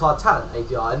fighting mid-card talent,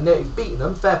 ADR, and he's beating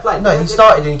them, fair play. No, he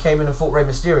started and he came in and fought Rey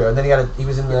Mysterio, and then he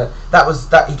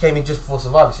came in just before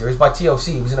Survivor Series. By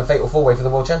TLC, he was in a fatal four-way for the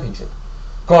World Championship.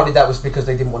 Granted, that was because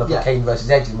they didn't want to put Kane versus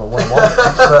Edge in one-on-one,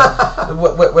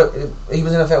 but he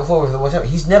was in a fatal four-way for the World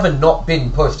Championship. He's never not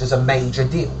been pushed as a major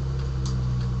deal.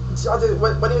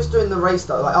 When he was doing the Rey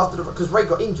stuff, like because Rey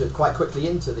got injured quite quickly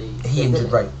into the... He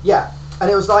injured Rey. Yeah. And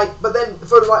it was like, but then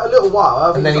for like a little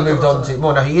while... And then he moved on to...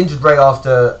 Well, no, he injured Rey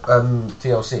after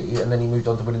TLC, and then he moved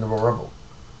on to winning the Royal Rumble.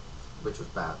 Which was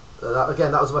bad.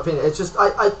 Again, that was my opinion. It's just, I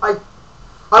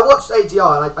watched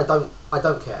ADR and I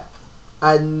don't care.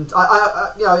 And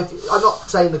I'm not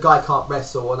saying the guy can't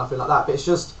wrestle or nothing like that, but it's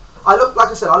just, I look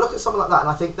at someone like that and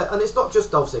I think that, and it's not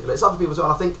just Dolph Ziggler, it's other people as well,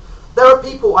 and I think there are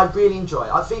people I really enjoy.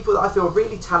 People that I feel are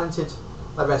really talented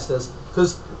wrestlers,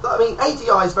 because I mean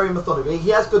ADI is very methodical. He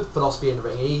has good philosophy in the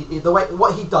ring.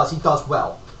 What he does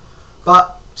well.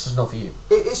 But it's just not for you.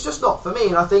 It's just not for me,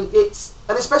 and I think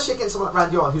and especially against someone like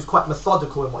Randy Orton, who's quite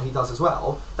methodical in what he does as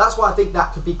well. That's why I think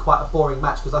that could be quite a boring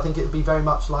match, because I think it would be very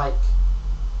much like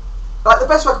the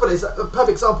best way I can put it is a perfect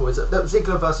example is that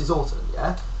Ziggler versus Orton.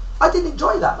 Yeah, I didn't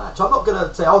enjoy that match. I'm not going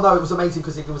to say, oh no, it was amazing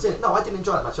because Ziggler was in it. No, I didn't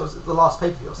enjoy that match. It was the last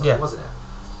pay-per-view or something, wasn't it?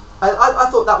 And I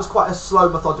thought that was quite a slow,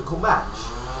 methodical match,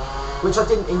 which I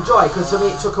didn't enjoy, because to me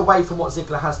it took away from what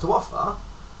Ziggler has to offer.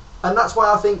 And that's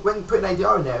why I think when putting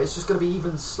ADR in there, it's just going to be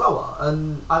even slower,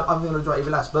 and I'm going to enjoy it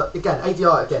even less. But again,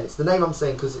 ADR, it's the name I'm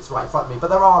saying because it's right in front of me. But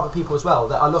there are other people as well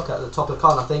that I look at the top of the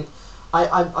card and I think,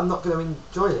 I'm not going to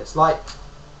enjoy this. Like,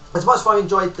 as much as I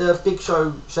enjoyed the Big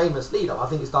Show Sheamus lead-up, I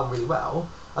think it's done really well.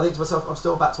 I think to myself, I'm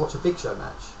still about to watch a Big Show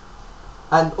match.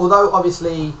 And although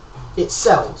obviously it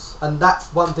sells, and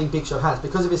that's one thing Big Show has,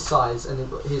 because of his size and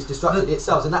his destruction, it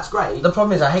sells, and that's great. The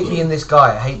problem is, I hate being this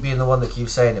guy. I hate being the one that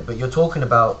keeps saying it. But you're talking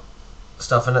about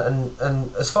stuff,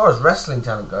 and as far as wrestling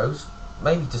talent goes,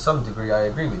 maybe to some degree, I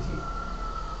agree with you.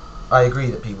 I agree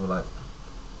that people like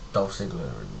Dolph Ziggler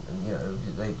and you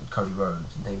know, Cody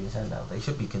Rhodes and Damien Sandow, they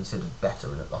should be considered better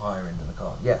and at the higher end of the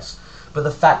card. Yes, but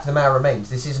the fact of the matter remains,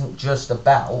 this isn't just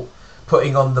about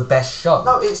putting on the best show.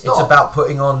 No, it's not. It's about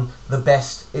putting on the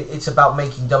best. It's about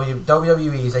making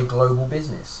WWE is a global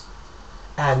business,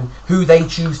 and who they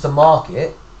choose to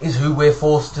market is who we're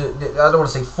forced to. I don't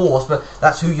want to say forced, but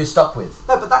that's who you're stuck with.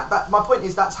 No, but that my point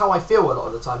is, that's how I feel a lot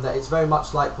of the time. That it's very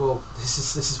much like, well,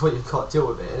 this is what you've got to deal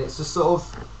with it, and it's just sort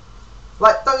of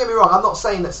like, don't get me wrong, I'm not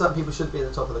saying that certain people shouldn't be at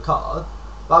the top of the card,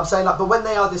 but I'm saying, like, but when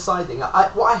they are deciding,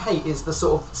 what I hate is the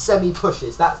sort of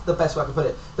semi-pushes. That's the best way I can put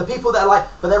it. The people that are like,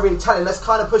 but they're really talented, let's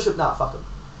kind of push them. Nah, fuck them.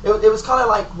 It was kind of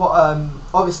like what,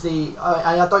 obviously,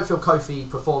 I don't feel Kofi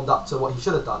performed up to what he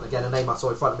should have done. Again, a name I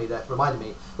saw in front of me that reminded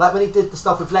me. Like when he did the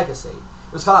stuff with Legacy,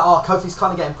 it was kind of like, oh, Kofi's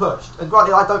kind of getting pushed. And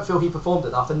granted, I don't feel he performed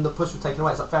enough, and the push was taken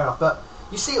away. It's like, fair enough. But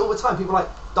you see it all the time. People like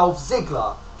Dolph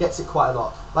Ziggler gets it quite a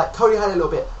lot. Like Cody had it a little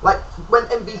bit. Like when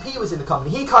MVP was in the company,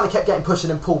 he kind of kept getting pushed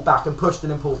and then pulled back and pushed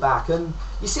and then pulled back. And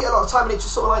you see it a lot of time, and it's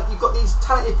just sort of like you've got these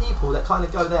talented people that kind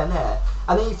of go there and there,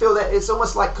 and then you feel that it's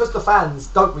almost like, because the fans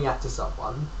don't react to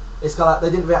someone, it's kind of like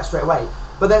they didn't react straight away.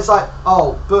 But then it's like,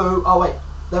 oh, boo, oh wait,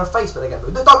 they're a face, but they get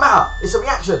booed. It don't matter. It's a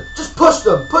reaction. Just push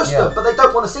them, them. But they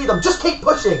don't want to see them. Just keep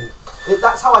pushing.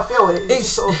 That's how I feel.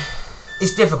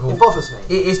 It's difficult. It bothers me.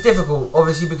 It's difficult,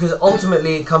 obviously, because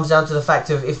ultimately it comes down to the fact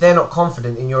of if they're not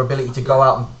confident in your ability to go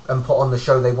out and put on the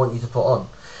show they want you to put on.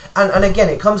 And again,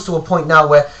 it comes to a point now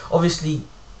where, obviously,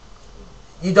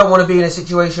 you don't want to be in a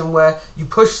situation where you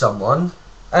push someone,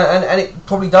 and it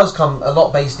probably does come a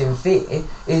lot based in fear,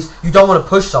 is you don't want to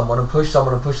push someone and push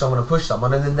someone and push someone and push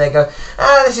someone, and then they go,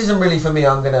 this isn't really for me,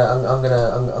 I'm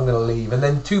gonna leave. And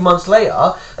then 2 months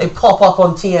later, they pop up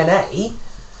on TNA,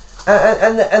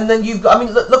 and then you've got, I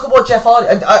mean, look at what Jeff Hardy,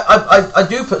 and I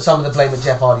do put some of the blame at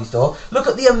Jeff Hardy's door. Look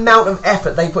at the amount of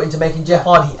effort they put into making Jeff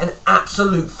Hardy an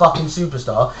absolute fucking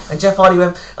superstar, and Jeff Hardy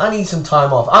went, I need some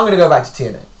time off, I'm going to go back to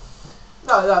TNA.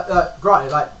 No,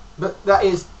 granted, like, but that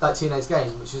is like TNA's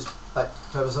game, which is like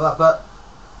purpose of that. But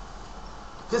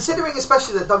considering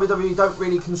especially that WWE don't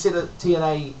really consider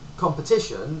TNA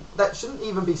competition, that shouldn't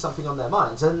even be something on their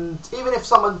minds. And even if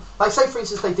someone, like, say for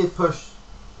instance they did push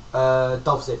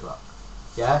Dolph Ziggler,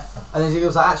 yeah, and then he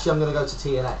was like, actually I'm going to go to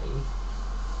TNA,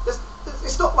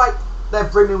 it's not like they're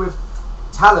brimming with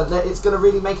talent that it's going to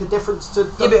really make a difference to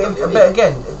WWE. But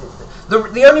again,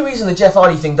 the only reason the Jeff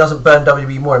Hardy thing doesn't burn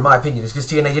WWE more, in my opinion, is because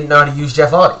TNA didn't know how to use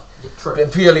Jeff Hardy. True.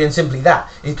 Purely and simply that.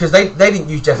 Because they didn't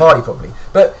use Jeff Hardy properly.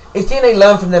 But if TNA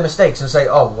learn from their mistakes and say,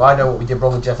 oh, well, I know what we did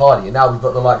wrong with Jeff Hardy, and now we've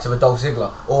got the likes of a Dolph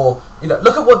Ziggler, or, you know,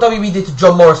 look at what WWE did to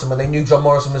John Morrison when they knew John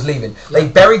Morrison was leaving. Yeah. They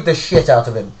buried the shit out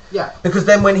of him. Yeah. Because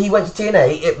then when he went to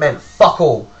TNA, it meant fuck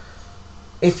all.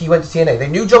 If he went to TNA, they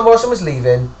knew John Morrison was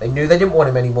leaving, they knew they didn't want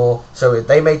him anymore, so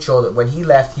they made sure that when he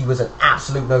left, he was an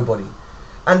absolute nobody.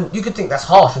 And you could think that's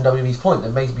harsh on WWE's point,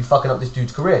 that may be fucking up this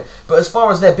dude's career. But as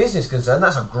far as their business is concerned,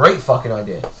 that's a great fucking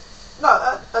idea.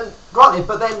 No, and granted,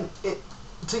 but then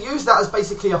to use that as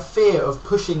basically a fear of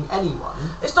pushing anyone...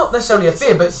 It's not necessarily a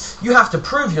fear, but you have to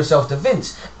prove yourself to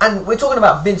Vince. And we're talking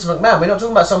about Vince McMahon. We're not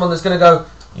talking about someone that's going to go,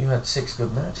 you had 6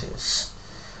 good matches.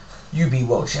 You be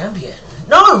world champion.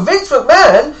 No, Vince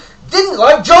McMahon didn't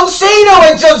like John Cena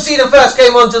when John Cena first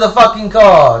came onto the fucking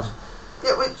card.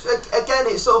 Yeah, which, again,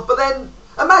 it's sort of... But then...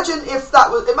 Imagine if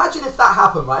that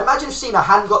happened, right? Imagine if Cena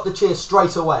hadn't got the cheer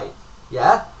straight away,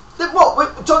 yeah? Then what?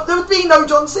 There would be no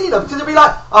John Cena, because it'd be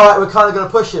like, alright, we're kind of going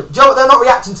to push him. Do you know what? They're not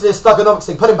reacting to this thugonomics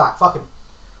thing. Put him back, fuck him.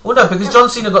 Well, no, because John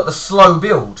Cena got the slow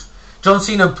build. John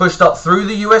Cena pushed up through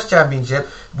the US Championship,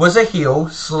 was a heel,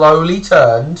 slowly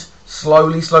turned,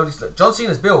 slowly. John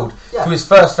Cena's build to his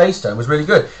first face turn was really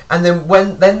good. And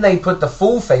then they put the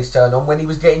full face turn on when he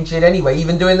was getting cheered anyway,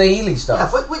 even doing the Healy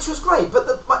stuff. Yeah, which was great. But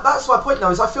that's my point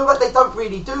now, is I feel like they don't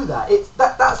really do that.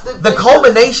 That's the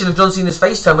culmination of John Cena's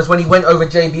face turn was when he went over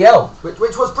JBL.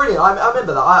 Which was brilliant. I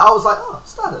remember that. I was like, oh,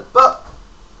 standard. But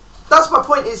that's my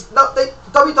point, is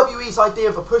WWE's idea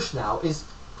of a push now is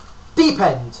deep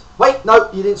end. Wait, no,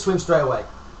 you didn't swim straight away.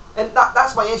 And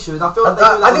that's my issue, and I feel like they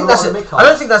do that I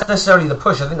don't think that's necessarily the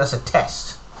push, I think that's a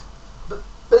test. But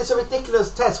it's a ridiculous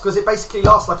test, because it basically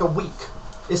lasts like a week.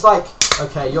 It's like,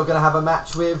 Okay, you're going to have a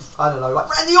match with, I don't know, like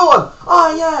Randy Orton.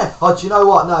 Oh, yeah. Oh, do you know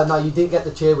what? No, you didn't get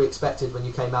the cheer we expected when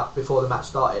you came out before the match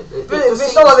started. But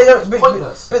it's not like they don't.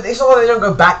 But it's not like they don't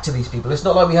go back to these people. It's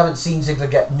not like we haven't seen Ziggler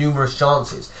get numerous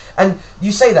chances. And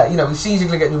you say that, we've seen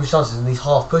Ziggler get numerous chances in these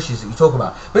half pushes that you talk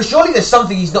about. But surely there's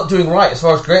something he's not doing right as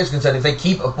far as creative is concerned. If they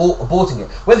keep aborting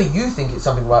it, whether you think it's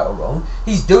something right or wrong,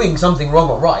 he's doing something wrong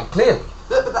or right. Clearly.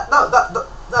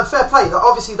 No, fair play.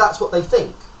 Obviously, that's what they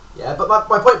think. Yeah, but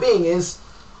my point being is,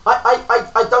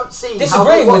 I don't see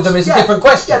disagreeing with them is a different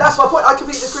question. Yeah, that's my point. I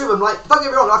completely disagree with them. Like, don't get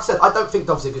me wrong. Like I said, I don't think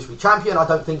Dolph Ziggler should be champion. I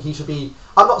don't think he should be.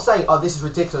 I'm not saying, this is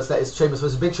ridiculous that it's Sheamus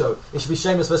versus Big Show. It should be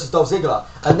Sheamus versus Dolph Ziggler,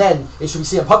 and then it should be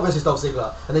CM Punk versus Dolph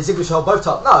Ziggler, and then Ziggler should hold both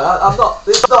titles. No, I'm not.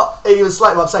 It's not even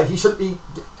slightly what I'm saying. He shouldn't be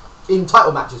in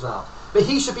title matches now, but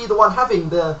he should be the one having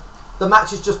the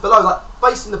matches just below, like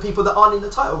facing the people that aren't in the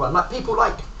title run. Like people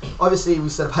like, obviously we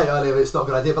said about it earlier, it's not a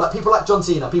good idea, but like people like John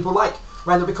Cena, people like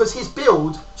Randall, because his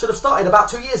build should have started about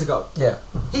 2 years ago. Yeah.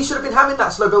 He should have been having that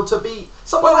slow build to be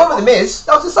someone like The Miz.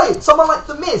 I was just saying, someone like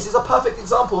The Miz is a perfect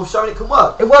example of showing it can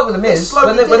work. It worked with The Miz.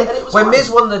 When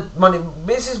Miz won the money,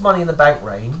 Miz's Money in the Bank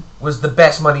reign was the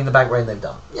best Money in the Bank reign they've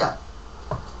done. Yeah.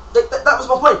 That was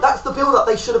my point. That's the build up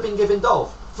they should have been giving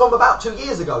Dolph from about 2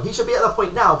 years ago. He should be at that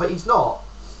point now, but he's not.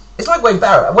 It's like Wade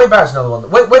Barrett. Wade Barrett's another one.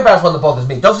 Wade Barrett's one that bothers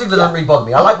me. Dolph Ziggler doesn't really bother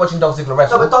me. I like watching Dolph Ziggler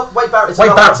wrestle. No, but Wade Barrett's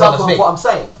another example of what I'm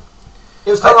saying.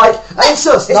 It was kind of like it's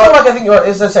not like I think you're.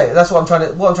 As I say, that's what I'm trying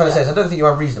to say is I don't think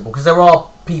you're unreasonable because there are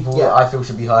people that I feel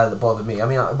should be higher that bother me. I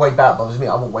mean, Wade Barrett bothers me.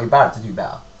 I want Wade Barrett to do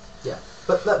better. Yeah,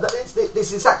 but this is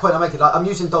the exact point I'm making. Like, I'm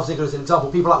using Dolph Ziggler as an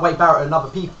example. People like Wade Barrett and other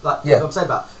people, like what I'm saying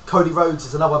about Cody Rhodes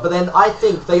is another one. But then I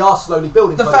think they are slowly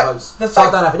building Cody Rhodes. So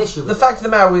I don't have an issue with the fact of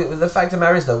the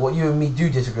matter is though, what you and me do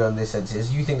disagree on this sense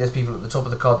is you think there's people at the top of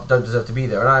the card that don't deserve to be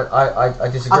there, and I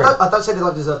disagree. I don't say they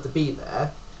don't deserve to be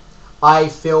there. I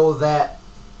feel that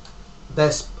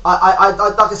there's like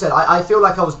I said, I feel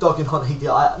like I was dogging on AD.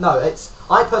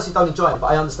 I personally don't enjoy it, but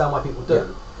I understand why people do.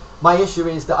 Yeah. My issue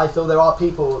is that I feel there are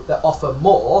people that offer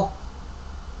more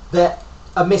that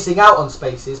are missing out on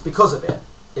spaces because of it,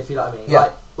 if you know what I mean.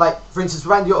 Yeah. Like for instance,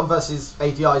 Randy Orton versus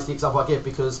ADI is the example I give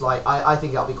because I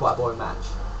think that'll be quite a boring match.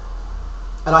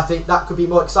 And I think that could be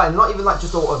more exciting. Not even like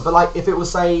just Orton, but like if it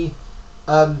was say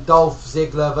Dolph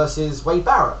Ziggler versus Wade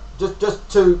Barrett. Just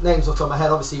two names off the top of my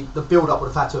head. Obviously the build up would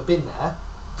have had to have been there.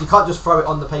 You can't just throw it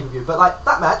on the pay-per-view. But like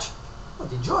that match,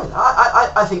 I'd enjoy that.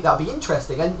 I think that'd be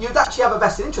interesting, and you'd actually have a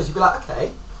vested interest. You'd be like,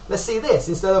 okay, let's see this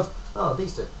instead of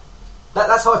these two.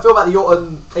 That's how I feel about the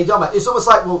Orton AD match. It's almost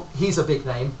like, well, he's a big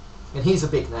name and he's a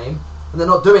big name, and they're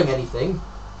not doing anything.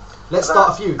 Let's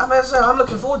start a feud. I'm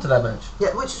looking forward to that match.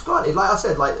 Yeah, which is granted. Like I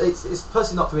said, like it's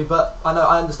personally not for me, but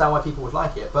I understand why people would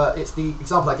like it. But it's the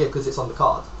example I give because it's on the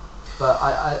card. But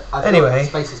I anyway, feel like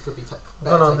spaces could be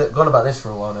gone about this for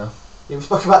a while now. Yeah, we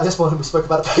spoke about this one and we spoke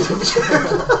about the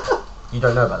pay-per-view. You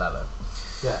don't know about that though.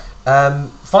 Yeah.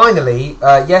 Finally,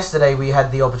 yesterday we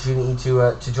had the opportunity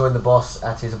to join the boss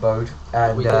at his abode,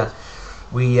 and we got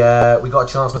a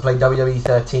chance to play WWE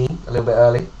 13 a little bit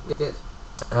early. We did.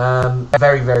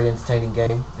 Very very entertaining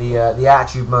game. The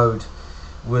Attitude mode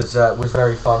was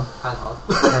very fun and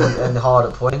hard and hard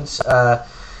at points.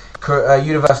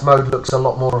 Universe mode looks a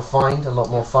lot more refined, a lot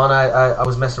more fun. I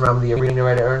was messing around with the arena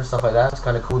editor and stuff like that. It's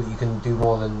kind of cool that you can do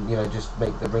more than just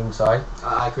make the ringside.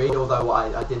 I agree. Although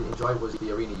what I didn't enjoy was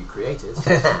the arena you created.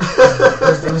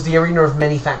 It was the arena of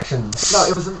many factions. No,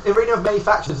 it was an arena of many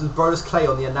factions with Brodus Clay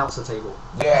on the announcer table.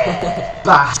 Yeah,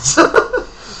 bad.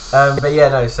 But yeah,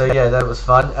 no. So yeah, that was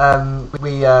fun.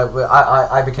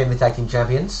 I became the tag team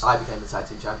champions. I became the tag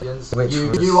team champions.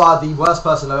 You are the worst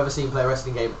person I've ever seen play a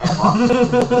wrestling game ever.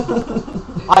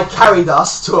 I carried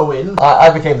us to a win. I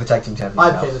became the tag team champions.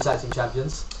 I became the tag team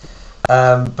champions.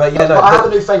 But yeah, no. But I have a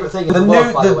new favourite thing in the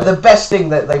world, by the way. The best thing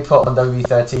that they put on WWE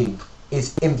 13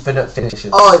 is infinite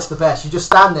finishes. Oh, it's the best. You just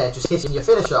stand there, just hitting your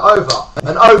finisher over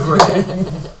and over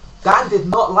again. Dan did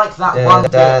not like that one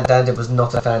bit. Dan was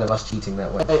not a fan of us cheating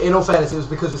that way. In all fairness, it was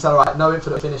because we said, alright, no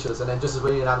infinite finishers, and then just as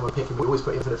we and Adam were picking, we always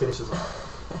put infinite finishers on.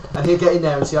 And he'd get in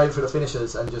there and see infinite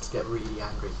finishers and just get really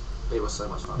angry. It was so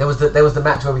much fun. There was the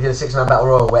match where we did a 6-man battle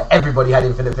royal where everybody had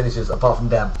infinite finishers apart from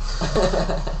Dan.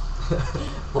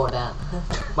 Poor Dan.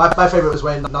 My favourite was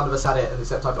when none of us had it, and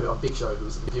except I put it on Big Show, who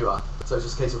was the viewer. So it was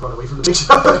just a case of running away from the Big Show.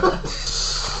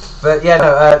 But yeah,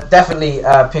 no, definitely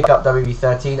pick up WWE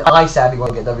 13. I sadly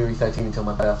won't get WWE 13 until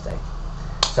my birthday,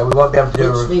 so we won't be able to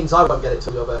do. Which means I won't get it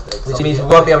till your birthday. Which means we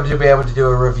won't be able to do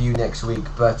a review next week.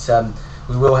 But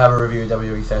we will have a review of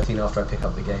WWE 13 after I pick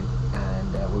up the game,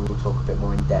 and we will talk a bit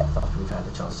more in depth after we've had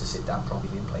a chance to sit down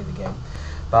properly and play the game.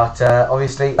 But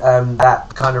obviously, that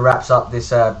kind of wraps up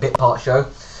this bit part show.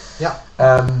 Yeah.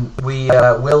 We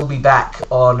will be back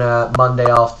on Monday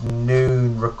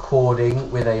afternoon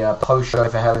recording with a post-show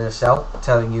for Hell in a Cell,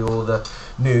 telling you all the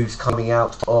news coming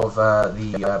out of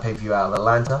the pay-per-view out of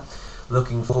Atlanta.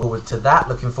 Looking forward to that.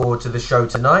 Looking forward to the show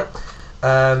tonight.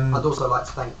 I'd also like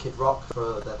to thank Kid Rock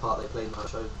for their part they played in our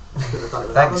show.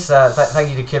 Thanks, thank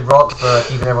you to Kid Rock for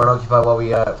keeping everyone occupied while we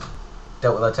dealt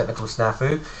with our technical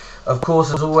snafu. Of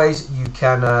course, as always, you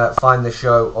can find the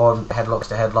show on Headlocks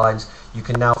to Headlines. You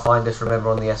can now find us, remember,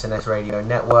 on the SNS Radio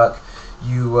Network.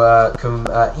 You can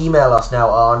email us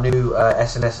now, our new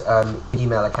SNS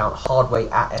email account,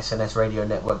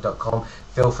 hardway@snsradionetwork.com.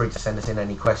 Feel free to send us in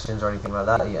any questions or anything like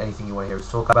that, anything you want to hear us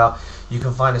talk about. You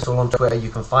can find us all on Twitter, you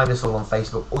can find us all on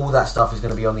Facebook. All that stuff is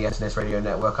going to be on the SNS Radio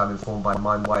Network. I'm informed by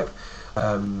Mindwipe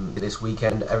this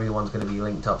weekend. Everyone's going to be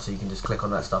linked up, so you can just click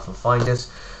on that stuff and find us.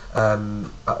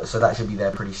 So that should be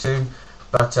there pretty soon.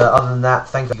 But other than that,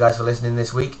 thank you guys for listening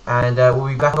this week, and we'll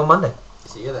be back on Monday.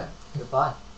 See you then. Goodbye.